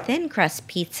its thin crust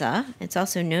pizza. It's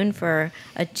also known for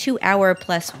a 2-hour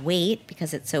plus wait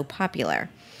because it's so popular.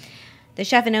 The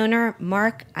chef and owner,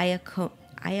 Mark Iacono.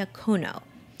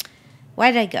 Why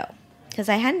did I go? Because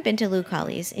I hadn't been to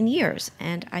Lucali's in years,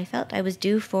 and I felt I was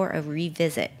due for a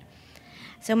revisit.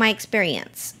 So my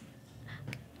experience.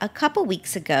 A couple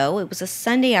weeks ago, it was a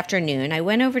Sunday afternoon, I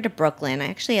went over to Brooklyn. I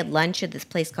actually had lunch at this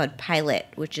place called Pilot,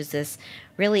 which is this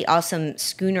really awesome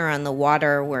schooner on the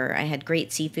water where I had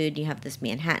great seafood. You have this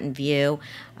Manhattan view.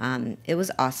 It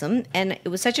was awesome. And it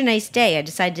was such a nice day. I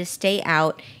decided to stay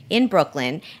out in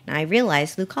Brooklyn, and I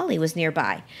realized Lucali was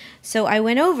nearby. So I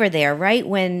went over there right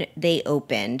when they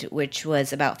opened, which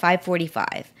was about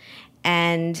 5:45.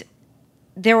 And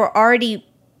there were already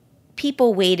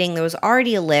people waiting. There was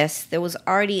already a list. I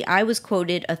was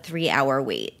quoted a 3-hour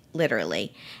wait,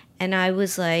 literally. And I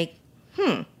was like,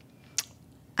 I'm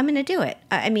going to do it.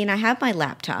 I mean, I have my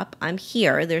laptop. I'm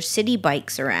here. There's city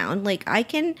bikes around. Like, I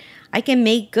can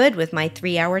make good with my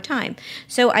 3-hour time.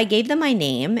 So I gave them my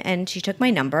name, and she took my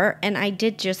number, and I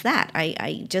did just that.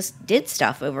 I just did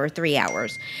stuff over 3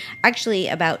 hours. Actually,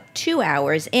 about 2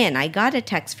 hours in, I got a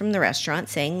text from the restaurant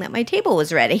saying that my table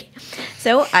was ready.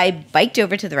 So I biked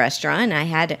over to the restaurant.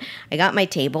 I got my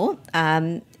table,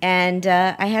 and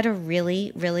I had a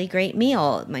really, really great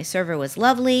meal. My server was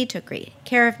lovely, took great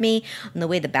care of me. On the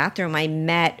way to the bathroom, I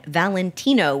met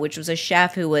Valentino, which was a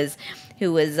chef who was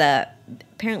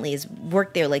apparently has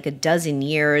worked there like a dozen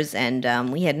years,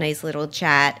 and we had a nice little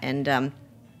chat. And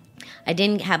I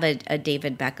didn't have a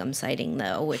David Beckham sighting,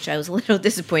 though, which I was a little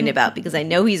disappointed about because I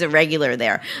know he's a regular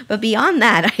there. But beyond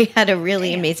that, I had a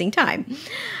really amazing time.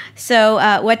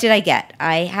 So what did I get?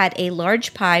 I had a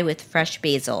large pie with fresh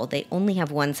basil. They only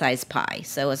have one size pie.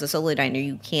 So as a solo diner,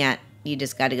 you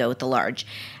just got to go with the large.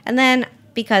 And then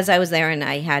because I was there and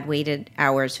I had waited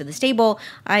hours for this table,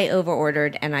 I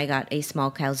overordered and I got a small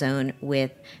calzone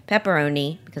with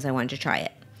pepperoni because I wanted to try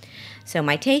it. So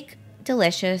my take,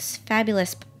 delicious,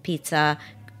 fabulous pizza.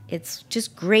 It's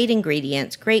just great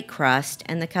ingredients, great crust,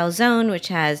 and the calzone, which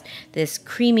has this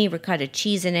creamy ricotta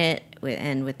cheese in it,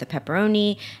 and with the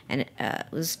pepperoni, and it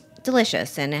was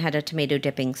delicious, and it had a tomato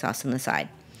dipping sauce on the side.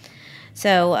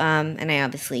 So, and I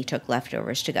obviously took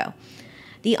leftovers to go.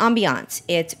 The ambiance,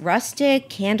 it's rustic,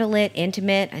 candlelit,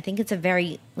 intimate. I think it's a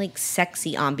very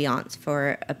sexy ambiance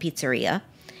for a pizzeria.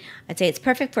 I'd say it's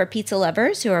perfect for pizza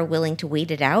lovers who are willing to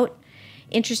wait it out.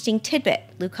 Interesting tidbit,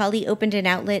 Lucali opened an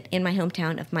outlet in my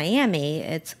hometown of Miami.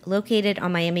 It's located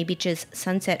on Miami Beach's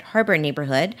Sunset Harbor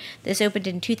neighborhood. This opened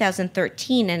in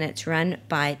 2013, and it's run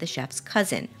by the chef's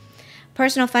cousin.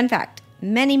 Personal fun fact,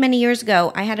 many, many years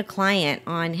ago, I had a client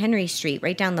on Henry Street,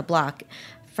 right down the block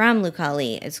from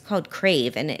Lucali. It's called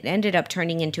Crave, and it ended up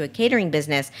turning into a catering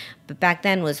business, but back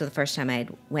then was the first time I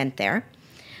went there.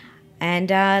 And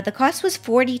the cost was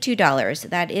 $42.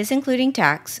 That is including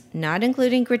tax, not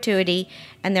including gratuity,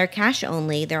 and they're cash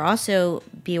only. They're also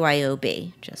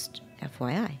BYOB, just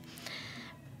FYI.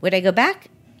 Would I go back?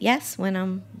 Yes, when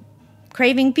I'm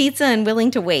craving pizza and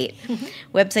willing to wait.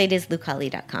 Website is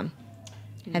lucali.com.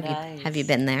 Have you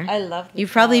been there? I love Lucali.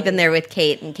 You've probably been there with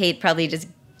Kate, and Kate probably just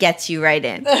gets you right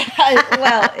in.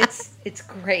 Well, it's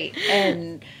great.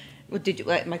 And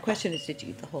my question is, did you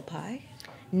eat the whole pie?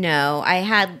 No, I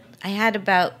had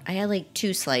like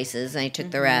 2 slices, and I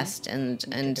took the rest and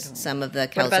some of the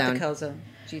calzone. What about the calzone?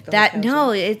 Did you eat the whole calzone?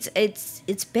 No,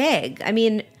 it's big. I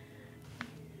mean,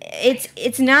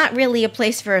 it's not really a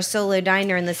place for a solo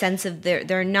diner in the sense of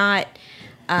they're not.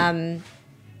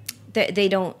 They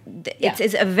don't.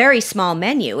 It's a very small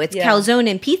menu. It's calzone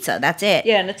and pizza. That's it.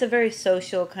 Yeah, and it's a very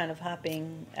social kind of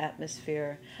hopping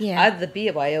atmosphere. Yeah, the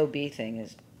BYOB thing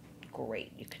is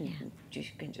great. You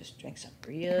can just drink some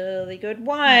really good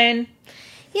wine.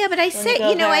 Yeah, but I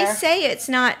say it's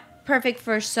not perfect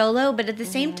for solo, but at the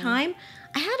same time,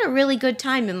 I had a really good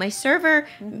time, and my server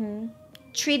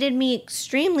treated me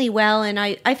extremely well, and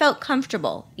I felt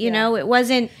comfortable. You know, it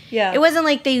wasn't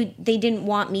like they didn't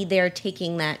want me there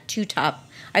taking that 2-top.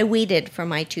 I waited for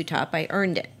my 2-top. I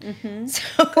earned it.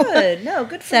 So good. No,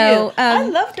 good for you. I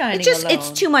love dining alone.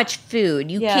 It's too much food.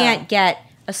 You can't get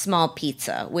a small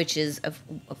pizza, which is of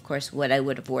course what I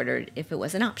would have ordered if it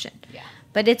was an option. Yeah.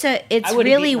 But it's I would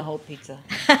have eaten the whole pizza.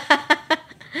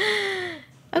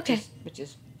 Okay. Which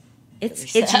is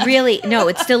it's really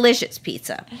it's delicious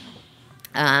pizza.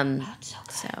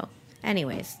 So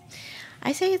anyways,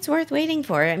 I say it's worth waiting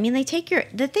for. I mean, the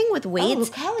thing with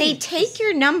weights, Lucali. they take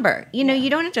your number. You know, you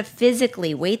don't have to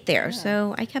physically wait there.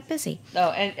 So I kept busy. Oh,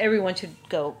 and everyone should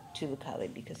go to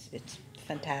Lucali because it's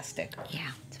fantastic.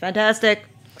 Yeah. It's fantastic.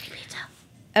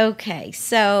 Okay,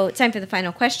 so time for the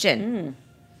final question.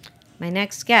 My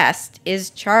next guest is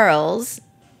Charles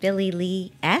Billy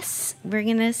Lee S. We're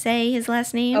going to say his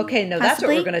last name. Okay, no, that's what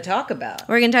we're going to talk about.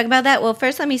 We're going to talk about that. Well,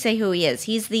 first let me say who he is.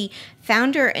 He's the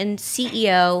founder and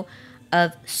CEO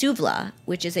of Souvla,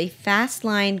 which is a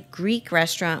fast-line Greek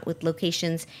restaurant with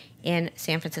locations in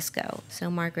San Francisco. So,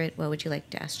 Margaret, what would you like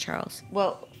to ask Charles?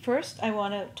 Well, first I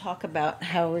want to talk about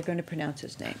how we're going to pronounce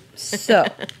his name. So,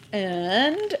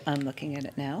 and I'm looking at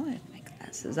it now. I have my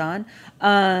glasses on.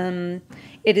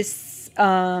 It is.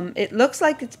 It looks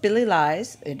like it's Billy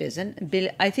Lies. It isn't.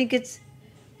 I think it's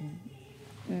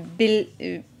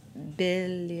Bililius.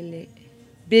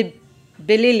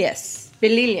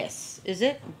 Bililius. Is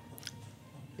it?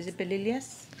 Is it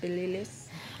Bililius? Bililius.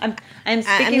 I'm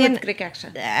speaking with Greek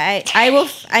accent. I will.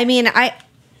 I mean,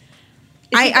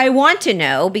 I want to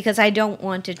know because I don't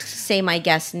want to say my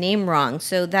guest's name wrong,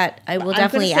 so that I will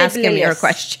definitely ask him your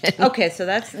question. Okay, so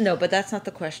that's that's not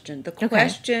the question. The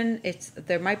question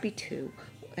there might be two,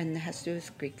 and it has to do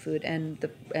with Greek food and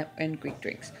Greek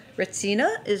drinks.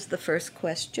 Retsina is the first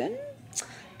question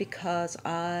because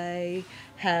I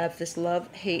have this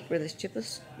love-hate relationship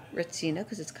with Retsina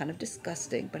because it's kind of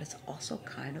disgusting, but it's also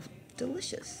kind of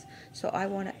delicious. So I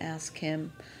want to ask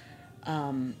him.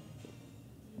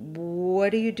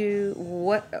 What do you do?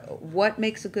 What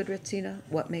makes a good Retsina?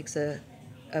 What makes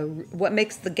what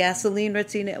makes the gasoline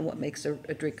Retsina, and what makes a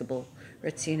drinkable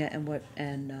Retsina, and what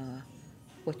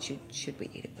should we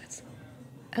eat it with?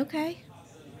 Okay,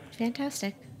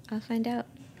 fantastic. I'll find out.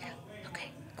 Yeah.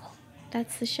 Okay. Cool.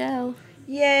 That's the show.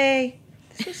 Yay!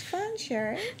 This was fun,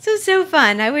 Sherry. This was so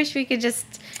fun. I wish we could just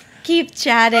keep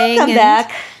chatting. Come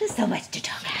back. There's so much to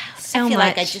talk about. So I feel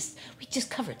much. like we just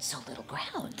covered so little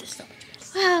ground. There's so much.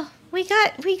 Well, we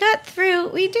got through.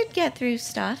 We did get through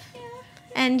stuff,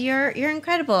 and you're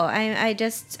incredible. I'm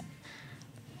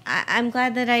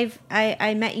glad that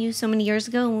I met you so many years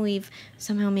ago, and we've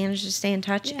somehow managed to stay in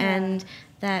touch, and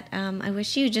that I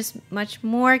wish you just much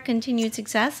more continued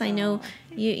success. I know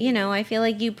you know I feel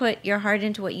like you put your heart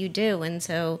into what you do, and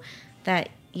so that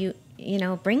you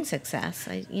bring success.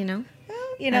 I feel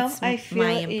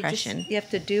my impression. You have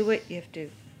to do it. You have to.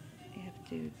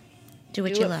 Do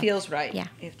what you love. Feels right. Yeah.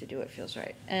 You have to do what feels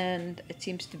right. And it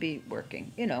seems to be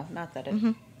working. Not that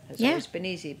it has always been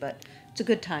easy, but it's a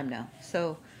good time now.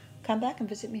 So come back and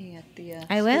visit me at the...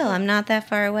 I will. I'm not that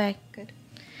far away. Good.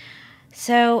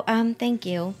 So thank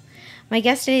you. My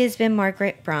guest today has been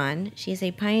Margaret Braun. She's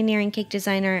a pioneering cake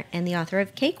designer and the author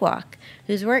of Cakewalk,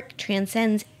 whose work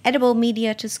transcends edible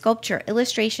media to sculpture,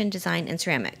 illustration, design, and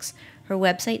ceramics. Her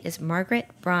website is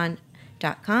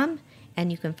margaretbraun.com. And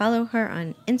you can follow her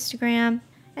on Instagram,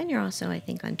 and you're also, I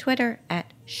think, on Twitter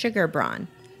at SugarBraun.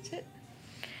 That's it.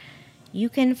 You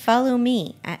can follow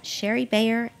me at Sherry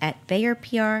Bayer, at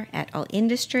BayerPR, at All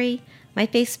Industry. My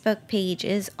Facebook page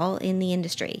is All in the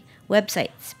Industry.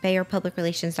 Websites,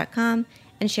 BayerPublicRelations.com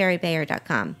and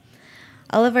SherryBayer.com.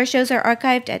 All of our shows are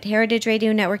archived at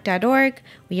heritageradionetwork.org.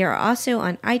 We are also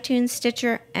on iTunes,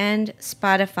 Stitcher, and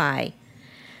Spotify.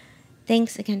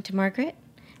 Thanks again to Margaret.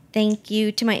 Thank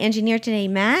you to my engineer today,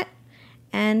 Matt.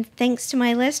 And thanks to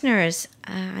my listeners.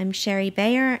 I'm Sherry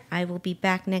Bayer. I will be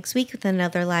back next week with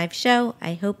another live show.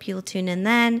 I hope you'll tune in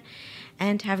then.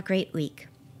 And have a great week.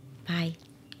 Bye.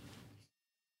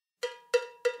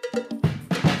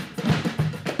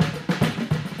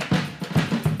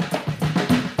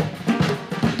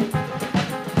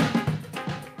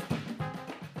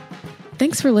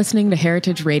 Thanks for listening to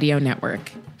Heritage Radio Network,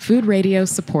 food radio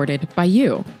supported by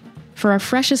you. For our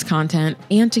freshest content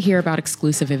and to hear about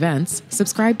exclusive events,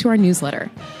 subscribe to our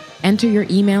newsletter. Enter your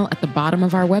email at the bottom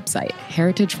of our website,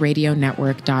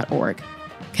 heritageradionetwork.org.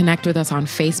 Connect with us on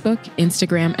Facebook,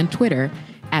 Instagram, and Twitter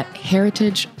at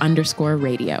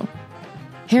heritage_radio.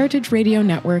 Heritage Radio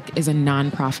Network is a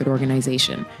nonprofit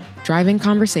organization driving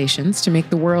conversations to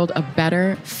make the world a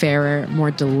better, fairer,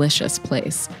 more delicious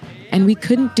place. And we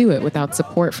couldn't do it without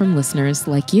support from listeners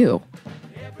like you.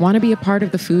 Want to be a part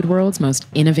of the food world's most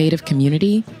innovative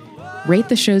community? Rate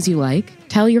the shows you like,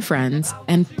 tell your friends,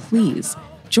 and please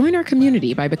join our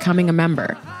community by becoming a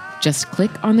member. Just click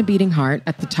on the beating heart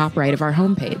at the top right of our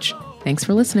homepage. Thanks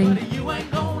for listening.